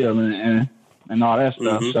Emmett Till and all that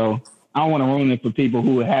stuff. Mm-hmm. So I don't want to ruin it for people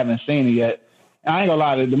who haven't seen it yet. And I ain't gonna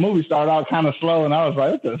lie, the movie started out kind of slow, and I was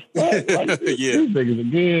like, what the fuck? These niggas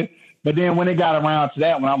are good. But then when it got around to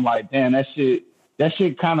that one, I'm like, damn, that shit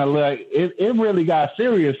kind of it really got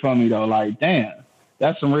serious for me though. Like, damn,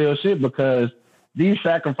 that's some real shit, because these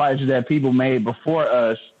sacrifices that people made before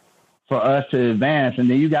us for us to advance. And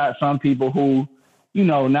then you got some people who,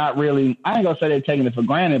 not really, I ain't gonna say they're taking it for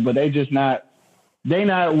granted, but they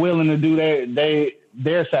not willing to do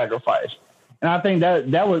their sacrifice. And I think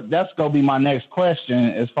that's gonna be my next question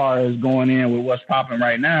as far as going in with what's popping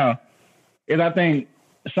right now, is I think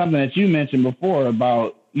something that you mentioned before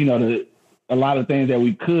about, a lot of things that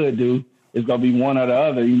we could do is going to be one or the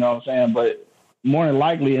other, you know what I'm saying? But more than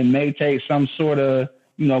likely it may take some sort of,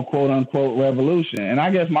 quote unquote revolution. And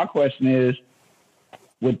I guess my question is,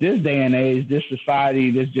 with this day and age, this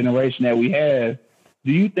society, this generation that we have,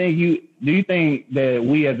 do you think that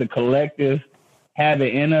we as a collective have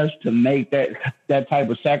it in us to make that type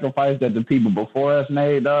of sacrifice that the people before us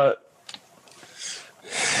made, dog?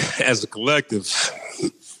 As a collective.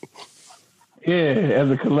 Yeah,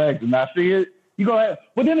 as a collective. Now, see it. You go ahead.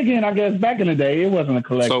 But then again, I guess back in the day, it wasn't a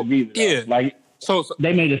collective either. Yeah. Like, so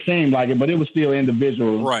they made it seem like it, but it was still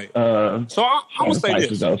individual. Right. So I'm going to say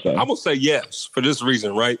this. I'm going to say yes for this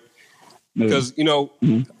reason, right? Because, I know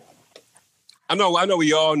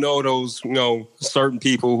we all know those, certain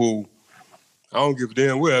people who, I don't give a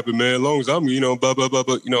damn what happened, man. As long as I'm, blah, blah, blah,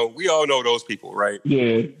 blah. We all know those people, right?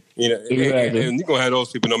 Yeah. Exactly. And you're going to have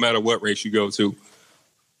those people no matter what race you go to.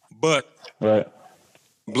 But right.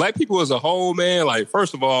 Black people as a whole, man, like,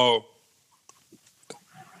 first of all,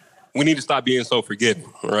 we need to stop being so forgiving,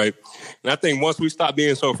 right? And I think once we stop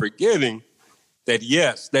being so forgiving, I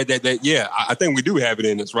think we do have it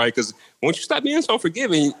in us, right? Because once you stop being so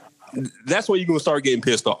forgiving, that's when you're going to start getting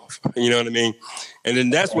pissed off. You know what I mean? And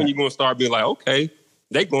then that's when you're going to start being like, okay,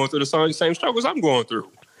 they going through the same struggles I'm going through.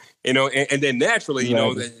 And then naturally,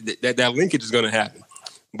 that linkage is going to happen.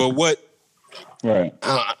 But what... Right.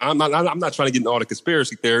 I'm not trying to get into all the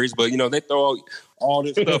conspiracy theories, but, they throw all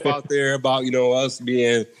this stuff out there about, us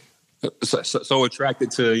being so attracted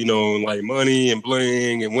to, like money and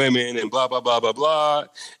bling and women and blah, blah, blah, blah, blah.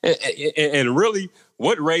 And really,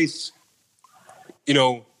 what race,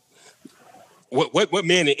 what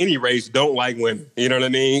men in any race don't like women? You know what I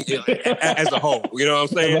mean? As a whole, you know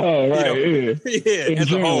what I'm saying? Oh, right. Yeah,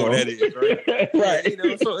 as a whole, that is, right? Right.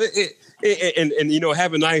 So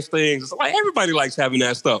having nice things, it's like everybody likes having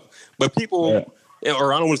that stuff. But people,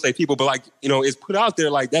 or I don't want to say people, but like, it's put out there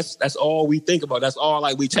like that's all we think about. That's all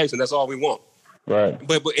like we chase, and that's all we want. Right.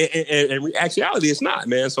 But in actuality, it's not,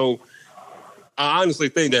 man. So I honestly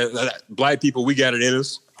think that Black people, we got it in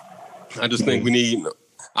us. I just think we need.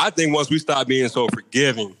 I think once we stop being so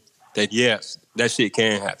forgiving, that yes, that shit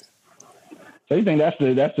can happen. So you think that's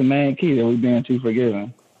the main key, that we're being too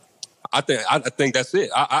forgiving? I think that's it.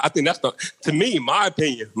 I think that's to me, my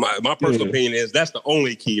opinion, my personal opinion is that's the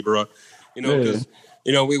only key, bro. Because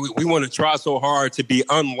we want to try so hard to be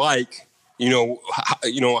unlike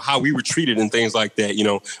how we were treated and things like that.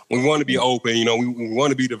 We want to be open. We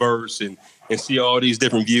want to be diverse and see all these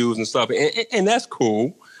different views and stuff, and that's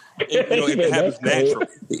cool. If it happens naturally.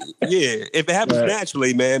 Yeah, if it happens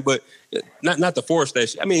naturally, man, but not to force that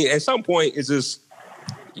shit. I mean, at some point, it's just,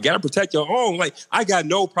 you got to protect your own. Like, I got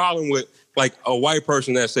no problem with, like, a white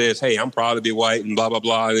person that says, hey, I'm proud to be white and blah, blah,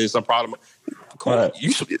 blah, and I'm proud of my... Cool. Right.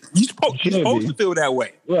 You're supposed to feel that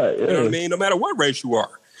way. Right. You know what I mean? No matter what race you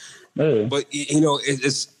are. Yeah. But,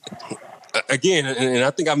 it's again, and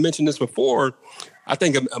I think I've mentioned this before, I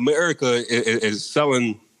think America is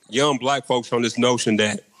selling young Black folks on this notion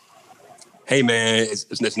that, hey, man,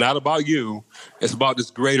 it's not about you. It's about this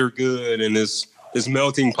greater good and this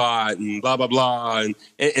melting pot and blah, blah, blah.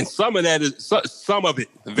 And some of that is, some of it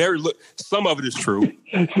is true.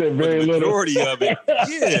 Very the majority of it,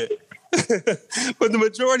 yeah. But the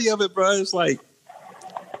majority of it, bro, it's like,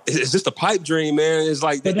 it's just a pipe dream, man. It's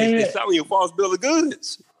like they're selling you a false bill of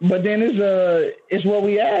goods. But then it's what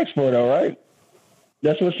we asked for, though, right?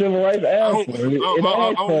 That's what civil rights asked for. It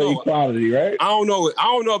asked for equality, right? I don't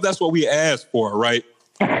know if that's what we asked for, right?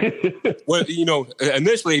 Well,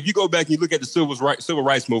 initially, if you go back and you look at the civil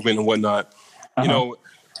rights movement and whatnot,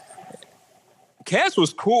 Cass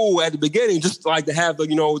was cool at the beginning, just like to have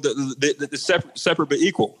the separate but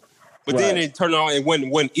equal. But then it turned out it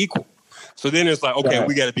wasn't equal. So then it's like, okay,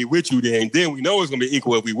 we got to be with you then. Then we know it's going to be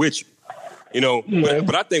equal if we with you.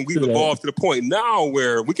 But I think we've evolved to the point now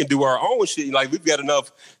where we can do our own shit. Like, we've got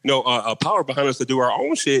enough, power behind us to do our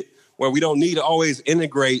own shit, where we don't need to always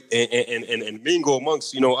integrate and mingle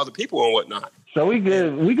amongst, other people and whatnot. So we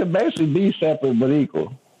could basically be separate but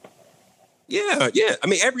equal. Yeah. I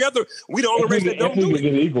mean, we the only race that don't do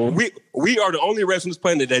it. We are the only race on this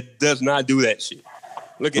planet that does not do that shit.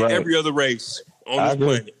 Look at every other race on this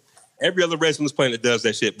planet. Every other race on this planet does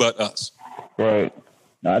that shit but us. Right.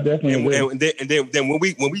 I definitely and then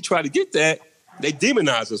when we try to get that, they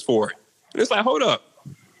demonize us for it. And it's like, hold up.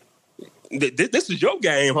 This is your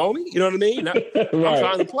game, homie. You know what I mean? I'm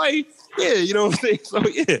trying to play. Yeah, you know what I'm saying? So,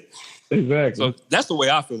 yeah. Exactly. So that's the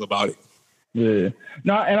way I feel about it. Yeah.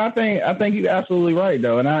 No, and I think you're absolutely right,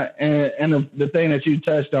 though. And the thing that you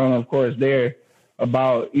touched on, of course, there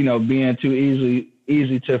about, being too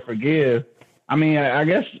easy to forgive. I mean, I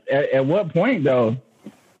guess at what point, though,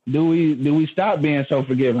 do we stop being so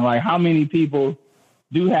forgiving? Like, how many people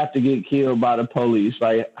do have to get killed by the police?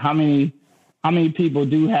 Like how many people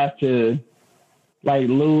do have to like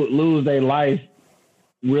lose their life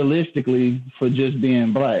realistically for just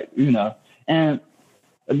being black, you know? And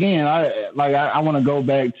again, I want to go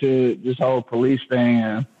back to this whole police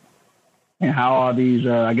thing and how all these,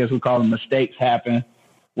 I guess we call them mistakes happen,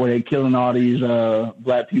 where they're killing all these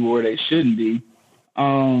black people where they shouldn't be.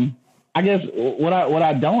 I guess what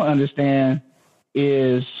I don't understand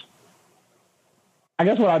is,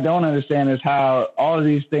 how all of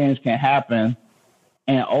these things can happen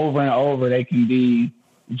and over they can be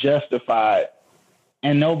justified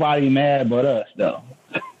and nobody mad but us though.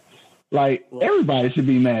 Like everybody should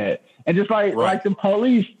be mad. And just like the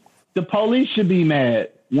police should be mad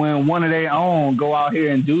when one of their own go out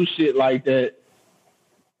here and do shit like that,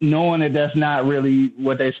 knowing that that's not really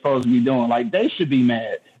what they're supposed to be doing. Like they should be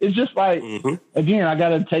mad. It's just like, again, I got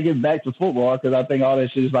to take it back to football because I think all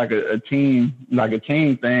that shit is like a team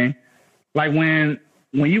thing. Like when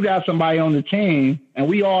you got somebody on the team and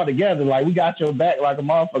we all together, like we got your back like a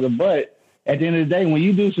motherfucker, but at the end of the day, when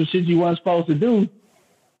you do some shit you weren't supposed to do,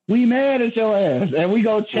 we mad at your ass and we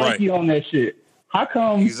go check you on that shit. How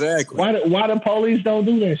come? Exactly. Why the police don't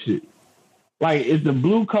do that shit? Like, is the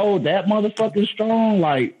blue code that motherfucking strong?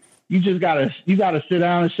 Like, you gotta sit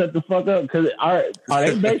down and shut the fuck up because are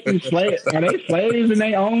they basically slaves? Are they slaves in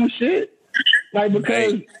their own shit? Like,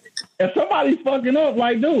 because if somebody's fucking up,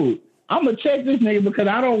 like, dude, I'm gonna check this nigga because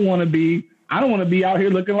I don't want to be out here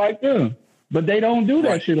looking like them. But they don't do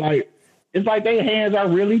that shit. Like, it's like their hands are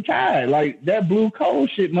really tied. Like that blue code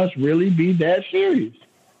shit must really be that serious.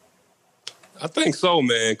 I think so,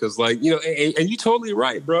 man. Because like, you know, and you're totally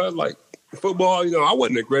right, bro. Like football, you know, I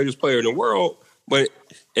wasn't the greatest player in the world, but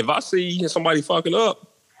if I see somebody fucking up,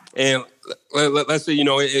 and let's say, you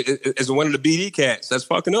know, it's one of the BD cats that's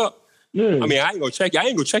fucking up. Yeah. I mean, I ain't gonna check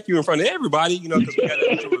you in front of everybody, you know, because we got that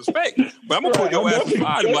mutual respect. But I'm gonna put your ass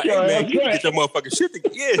aside and be like, hey man, you get your motherfucking shit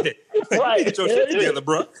together. Yeah, get your shit together,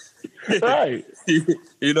 bro. Right.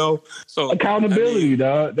 You know, so accountability,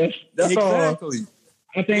 dog. That's exactly. All.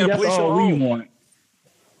 I think that's all we want.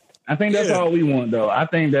 I think that's all we want, though. I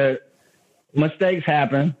think that mistakes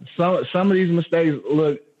happen. Some of these mistakes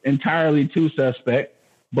look entirely too suspect,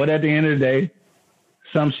 but at the end of the day,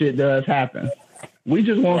 some shit does happen. We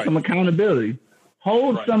just want some accountability.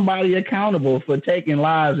 Hold somebody accountable for taking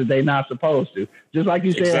lives that they're not supposed to. Just like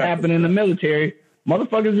you said happened in the military,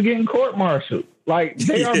 motherfuckers are getting court-martialed. Like,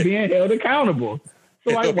 they are being held accountable.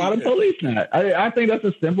 So, like, why the police not? I think that's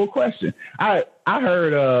a simple question. I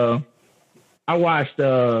heard, I watched,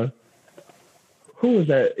 who was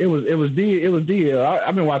that? It was DL.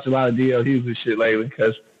 I've been watching a lot of DL Hughes shit lately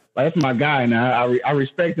because, like, that's my guy now. I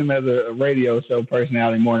respect him as a radio show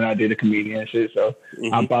personality more than I did a comedian and shit, so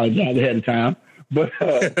I apologize ahead of time. But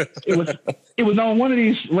it was on one of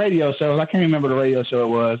these radio shows. I can't remember the radio show it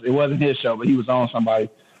was. It wasn't his show, but he was on somebody's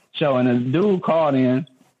show. And a dude called in,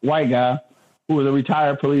 white guy, who was a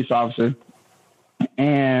retired police officer.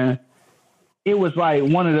 And it was like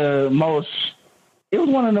one of the most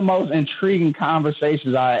intriguing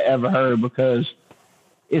conversations I ever heard because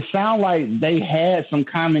it sounded like they had some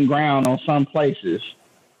common ground on some places.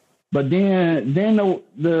 But then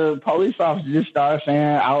the police officer just started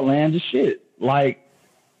saying outlandish shit. Like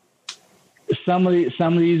some of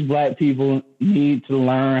these black people need to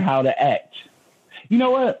learn how to act. You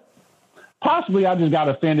know what? Possibly I just got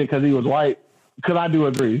offended because he was white. Because I do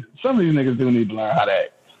agree. Some of these niggas do need to learn how to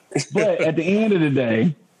act. But at the end of the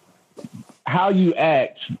day, how you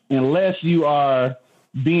act, unless you are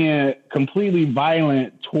being completely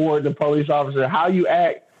violent toward the police officer, how you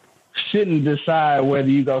act shouldn't decide whether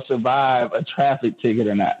you go survive a traffic ticket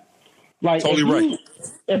or not. Like, totally right.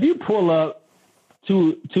 If you pull up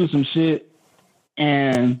to some shit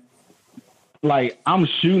and like I'm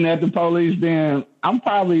shooting at the police, then I'm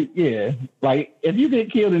probably like if you get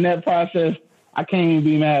killed in that process, I can't even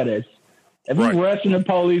be mad at you. If you rushing the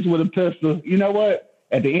police with a pistol, you know what?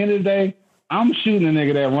 At the end of the day, I'm shooting a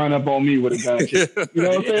nigga that run up on me with a gun. You know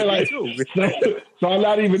what I'm saying? Like, so I'm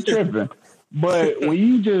not even tripping. But when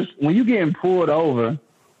you getting pulled over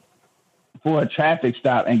for a traffic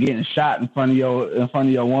stop and getting shot in front of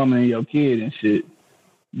your woman and your kid and shit,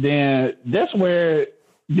 then that's where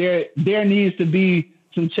there needs to be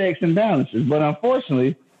some checks and balances. But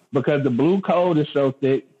unfortunately, because the blue code is so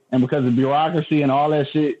thick and because the bureaucracy and all that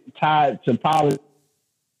shit tied to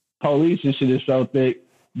police and shit is so thick,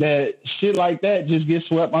 that shit like that just gets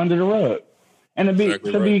swept under the rug. And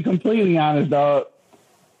to be completely honest, dog,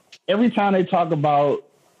 every time they talk about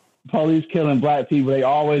police killing black people, they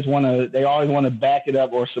always want to back it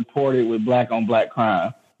up or support it with black on black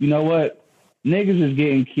crime. You know what? niggas is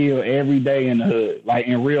getting killed every day in the hood, like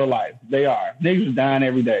in real life. They are. Niggas is dying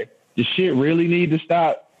every day. The shit really need to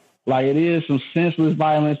stop. Like, it is some senseless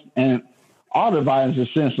violence, and all the violence is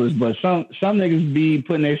senseless, but some niggas be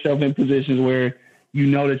putting themselves in positions where you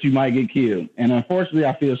know that you might get killed. And unfortunately,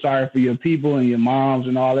 I feel sorry for your people and your moms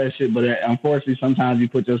and all that shit, but unfortunately, sometimes you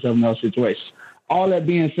put yourself in those situations. All that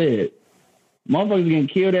being said, motherfuckers getting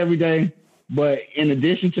killed every day, but in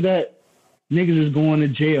addition to that, niggas is going to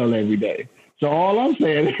jail every day. So all I'm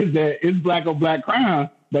saying is that it's black on black crime,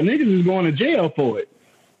 but niggas is going to jail for it.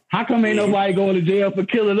 How come ain't nobody going to jail for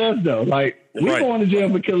killing us, though? Like, we going to jail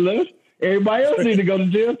for killing us. Everybody else need to go to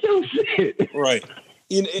jail, too. Shit. Right.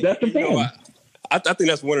 That's the thing. I think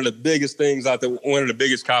that's one of the biggest things out there, one of the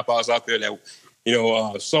biggest cop-outs out there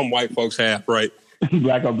that, some white folks have, right?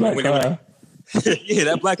 Black on black crime. Yeah,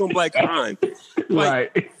 that black on black crime.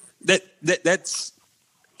 Like, right. That's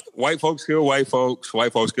white folks kill white folks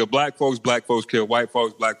kill black folks kill white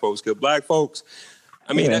folks, black folks kill black folks.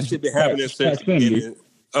 I mean, that shit been happening since the beginning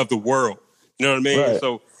of the world. You know what I mean? Right.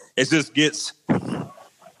 So it just gets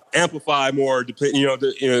amplified more, depending on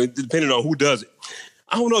who does it.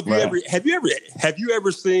 I don't know if have you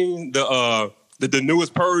ever seen the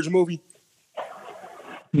newest Purge movie?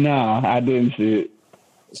 No, I didn't see it.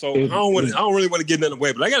 So I don't really want to get in the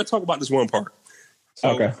way, but I got to talk about this one part.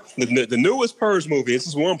 So okay. The newest Purge movie, it's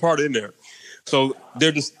just one part in there. So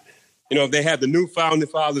they're just, they have the new founding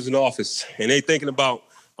fathers in office, and they thinking about,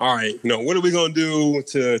 all right, what are we going to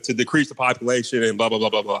do to decrease the population and blah, blah, blah,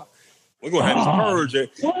 blah, blah. We're going to have this purge, and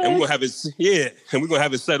we're going to have it, and we're going to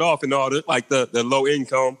have it set off in all the low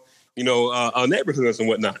income, neighborhoods and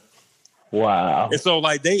whatnot. Wow. And so,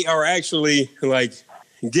 like, they are actually, like,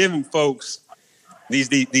 giving folks these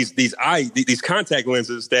contact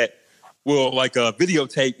lenses that will, like,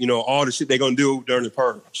 videotape, all the shit they're going to do during the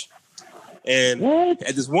purge. And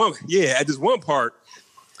at this one part,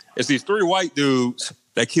 it's these 3 white dudes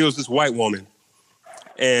that kills this white woman.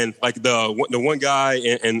 And like the one guy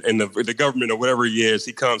and the government or whatever he is,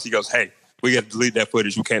 he comes, he goes, hey, we got to delete that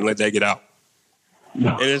footage. We can't let that get out. And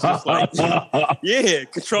it's just like,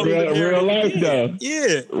 controlling the real life though.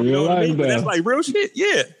 Yeah. Real life though. That's like real shit.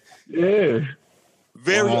 Yeah. Yeah.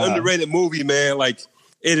 Very underrated movie, man. Like,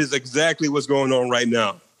 it is exactly what's going on right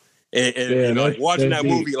now. And watching that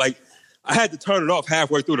movie, like, I had to turn it off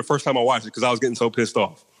halfway through the first time I watched it because I was getting so pissed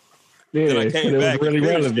off. Yeah, then I came back. It was really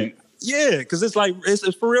relevant. Yeah, because it's like it's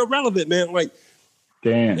for real relevant, man. Like,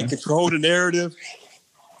 damn, they control the narrative.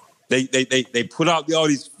 They put out all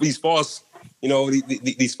these false,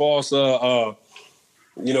 these false,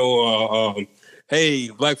 hey,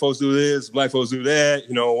 black folks do this, black folks do that,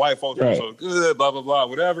 white folks are so good, blah blah blah,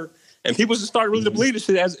 whatever. And people just start really to believe this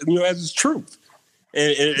shit as it's truth,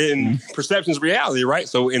 and perception's reality, right?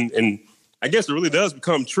 So, and I guess it really does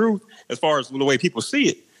become truth as far as the way people see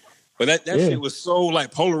it. But that shit was so,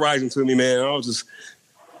 like, polarizing to me, man. I was just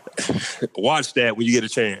watch that when you get a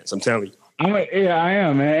chance. I'm telling you. I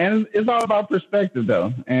am, man. And it's all about perspective,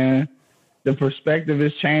 though. And the perspective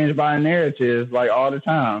is changed by narratives, like, all the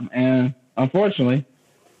time. And unfortunately,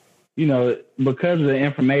 because the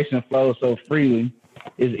information flows so freely,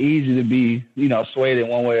 it's easy to be, swayed in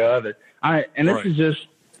one way or other. This is just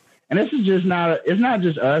not. It's not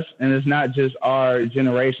just us, and it's not just our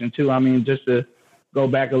generation too. I mean, just to go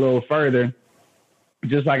back a little further,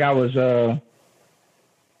 just like I was,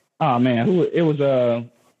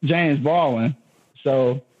 James Baldwin.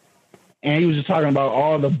 So, and he was just talking about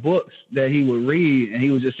all the books that he would read, and he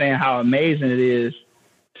was just saying how amazing it is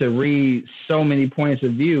to read so many points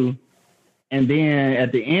of view, and then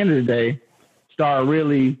at the end of the day, start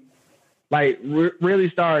really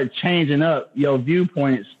start changing up your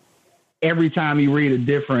viewpoints every time you read a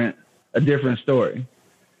different story.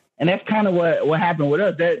 And that's kind of what happened with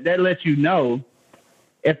us. That lets you know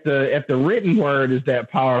if the written word is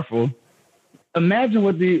that powerful, imagine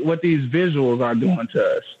what these visuals are doing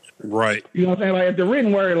to us. Right. You know what I'm saying? Like, if the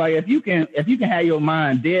written word, like, if you can have your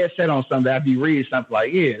mind dead set on something after you read something,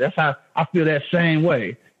 like, yeah, that's how I feel that same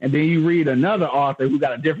way. And then you read another author who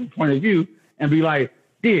got a different point of view and be like,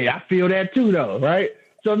 yeah, I feel that too, though, right?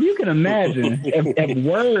 So if you can imagine if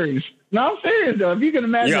words, no, I'm serious though, if you can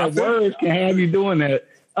imagine if words can have you doing that,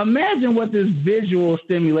 imagine what this visual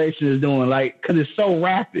stimulation is doing, like, because it's so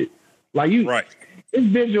rapid. Like, it's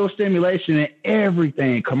visual stimulation in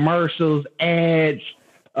everything, commercials, ads,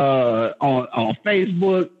 on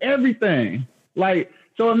Facebook, everything. Like,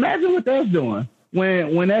 so imagine what that's doing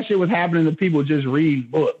when that shit was happening to people just reading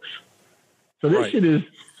books. So this shit is,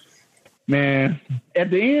 man, at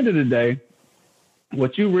the end of the day,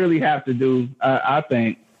 what you really have to do, I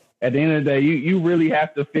think, at the end of the day, you really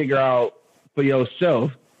have to figure out for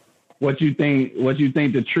yourself what you think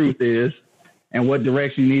the truth is and what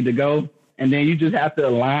direction you need to go. And then you just have to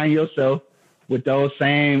align yourself with those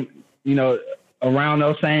same, around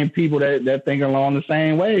those same people that think along the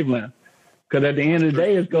same wavelength. Because at the end of the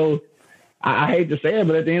day, I hate to say it,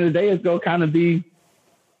 but at the end of the day, it's going to kind of be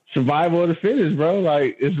survival of the fittest, bro.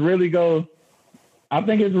 Like, I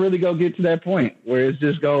think it's really going to get to that point where it's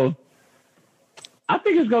just I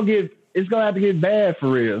think it's going to have to get bad for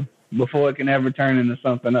real before it can ever turn into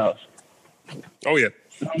something else. Oh, yeah.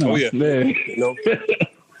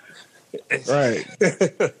 Right.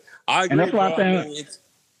 I agree, and that's why I think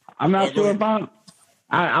I'm not sure if I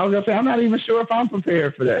was going to say, I'm not even sure if I'm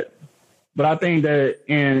prepared for that. But I think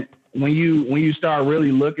that when you start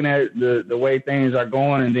really looking at the way things are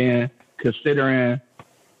going and then considering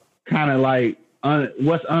kind of like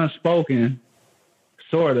what's unspoken,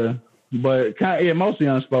 sort of, but mostly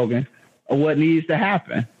unspoken, of what needs to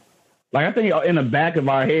happen. Like, I think in the back of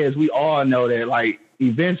our heads, we all know that, like,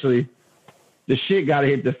 eventually the shit got to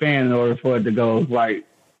hit the fan in order for it to go, like,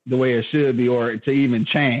 the way it should be or to even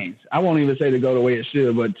change. I won't even say to go the way it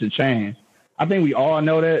should, but to change. I think we all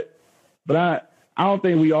know that, but I don't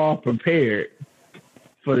think we all prepared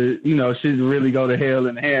for the, shit to really go to hell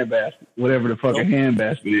in the handbasket, whatever the fucking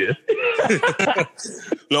handbasket is.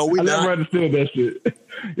 No, we I not. never understood that shit.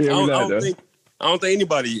 Yeah, I don't think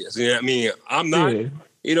anybody is. I mean, I'm not.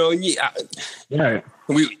 Yeah. Right.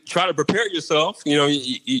 We try to prepare yourself. You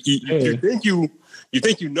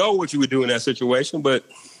think you know what you would do in that situation, but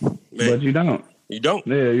but you don't. You don't.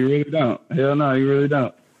 Yeah, you really don't. Hell no, you really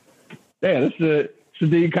don't. Yeah, it's a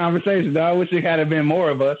deep conversation, dog. I wish it had been more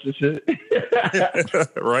of us and shit.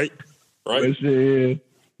 Right. But, shit,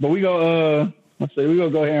 but we go. Let's see. We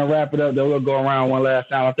gonna go ahead and wrap it up. Then we'll go around one last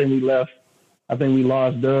time. I think we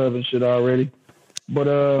lost Dub and shit already.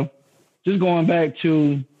 But just going back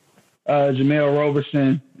to Jamel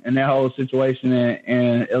Roberson and that whole situation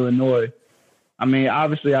in Illinois. I mean,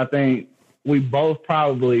 obviously, I think we both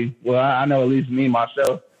probably. Well, I know at least me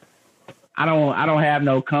myself. I don't have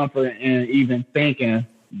no comfort in even thinking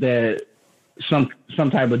that some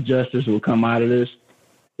type of justice will come out of this.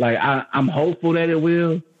 Like, I'm hopeful that it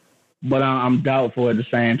will, but I'm doubtful at the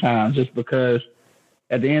same time, just because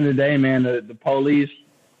at the end of the day, man, the police,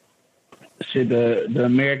 shit, the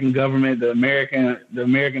American government, the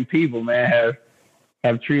American people, man,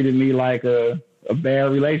 have treated me like a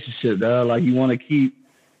bad relationship, dog. Like, you want to keep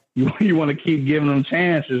giving them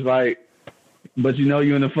chances, like, but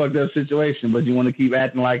you're in a fucked up situation, but you want to keep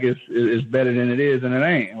acting like it's better than it is, and it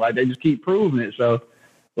ain't. Like, they just keep proving it. So,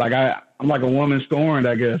 like, I'm like a woman scorned,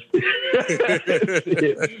 I guess.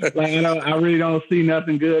 Like, I really don't see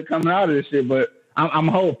nothing good coming out of this shit, but I'm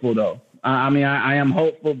hopeful, though. I mean, I am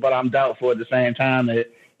hopeful, but I'm doubtful at the same time that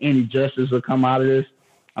any justice will come out of this.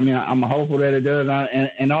 I mean, I'm hopeful that it does.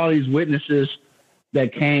 And all these witnesses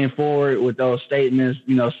that came forward with those statements,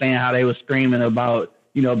 saying how they were screaming about,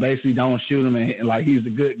 basically don't shoot him and like he's a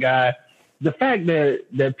good guy. The fact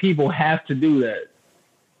that people have to do that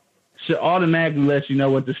should automatically let you know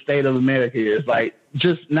what the state of America is. Like,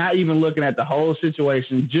 just not even looking at the whole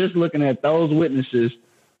situation, just looking at those witnesses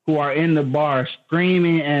who are in the bar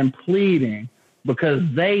screaming and pleading because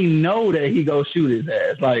they know that he go shoot his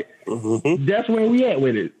ass. Like, That's where we at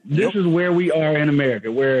with it. This is where we are in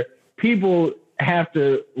America, where people have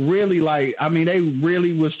to really, like, I mean, they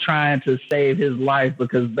really was trying to save his life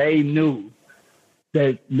because they knew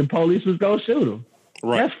that the police was going to shoot him.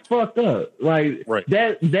 Right. That's fucked up. Like,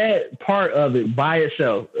 that part of it by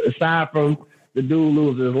itself, aside from the dude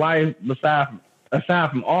losing his life, aside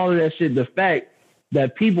from all of that shit, the fact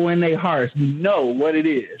that people in their hearts know what it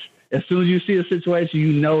is. As soon as you see a situation,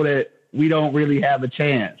 you know that we don't really have a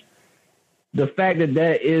chance. The fact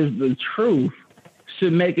that is the truth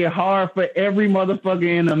should make it hard for every motherfucker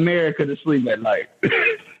in America to sleep at night.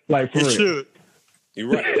 Like, for real. It should. You're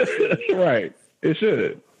right. Right. It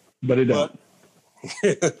should. But it don't.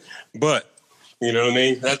 But, you know what I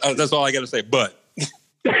mean? That's all I got to say. But.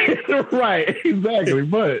 Right. Exactly.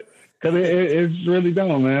 But. Because it's really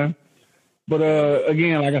don't, man. But,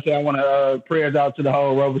 again, like I said, I want to prayers out to the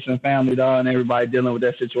whole Roberson family, dog, and everybody dealing with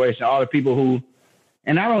that situation. All the people who,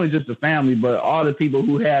 and not only just the family, but all the people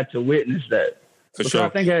who had to witness that. For sure. I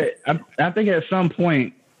think at some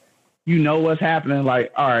point, what's happening.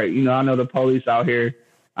 Like, all right, I know the police out here.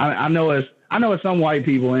 I know it's some white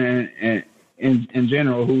people in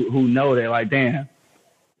general who know that, like, damn,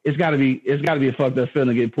 it's got to be a fucked up feeling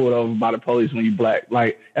to get pulled over by the police when you black.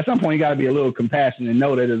 Like, at some point, you got to be a little compassionate and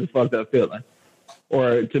know that it's a fucked up feeling,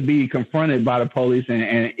 or to be confronted by the police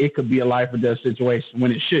and it could be a life or death situation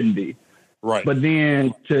when it shouldn't be. Right. But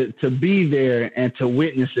then to be there and to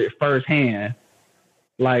witness it firsthand.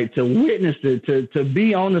 like to witness it, to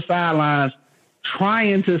be on the sidelines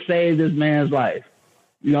trying to save this man's life.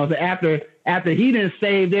 You know, after he done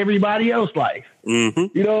saved everybody else's life.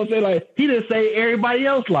 Mm-hmm. You know what I'm saying? Like, he done saved everybody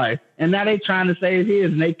else's life, and now they trying to save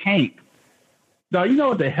his, and they can't. So you know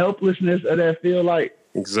what the helplessness of that feel like?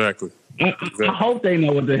 Exactly. I hope they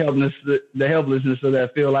know what the helplessness of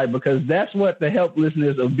that feel like, because that's what the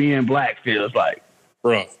helplessness of being black feels like.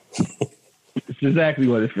 Bro. It's exactly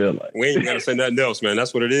what it feels like. We ain't got to say nothing else, man.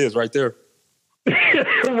 That's what it is right there.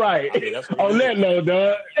 Right. I mean, on that note,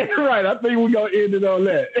 dog. Right. I think we're going to end it on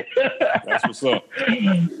that. That's what's up.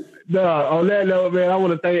 Dog, on that note, man, I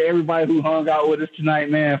want to thank everybody who hung out with us tonight,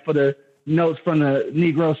 man, for the Notes from the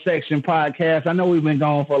Negro Section podcast. I know we've been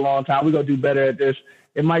going for a long time. We're going to do better at this.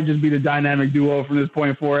 It might just be the dynamic duo from this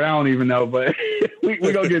point forward. I don't even know, but we're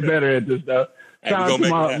going to get better at this, though. Shout out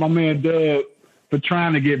to my man, Doug, for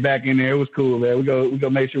trying to get back in there. It was cool, man. We're going to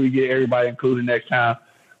make sure we get everybody included next time.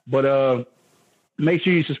 But make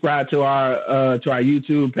sure you subscribe to our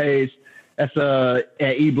YouTube page. That's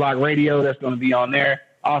at E-Block Radio. That's going to be on there.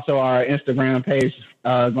 Also, our Instagram page is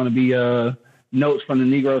going to be Notes from the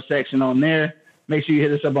Negro Section on there. Make sure you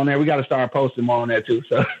hit us up on there. We got to start posting more on there, too.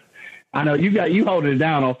 So I know you holding it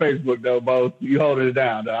down on Facebook, though, Bo. You holding it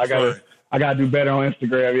down, though. I got to do better on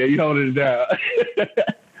Instagram. Yeah, you holding it down.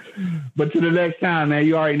 But to the next time, man,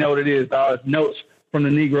 you already know what it is, dog. It's Notes from the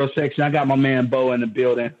Negro Section. I got my man Bo in the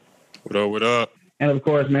building. What up, what up? And, of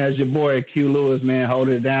course, man, it's your boy Q Lewis, man,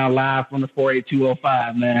 holding it down live from the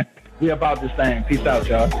 48205, man. We about this thing. Peace out,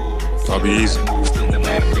 y'all. I'll be easy.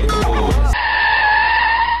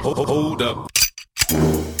 Hold up.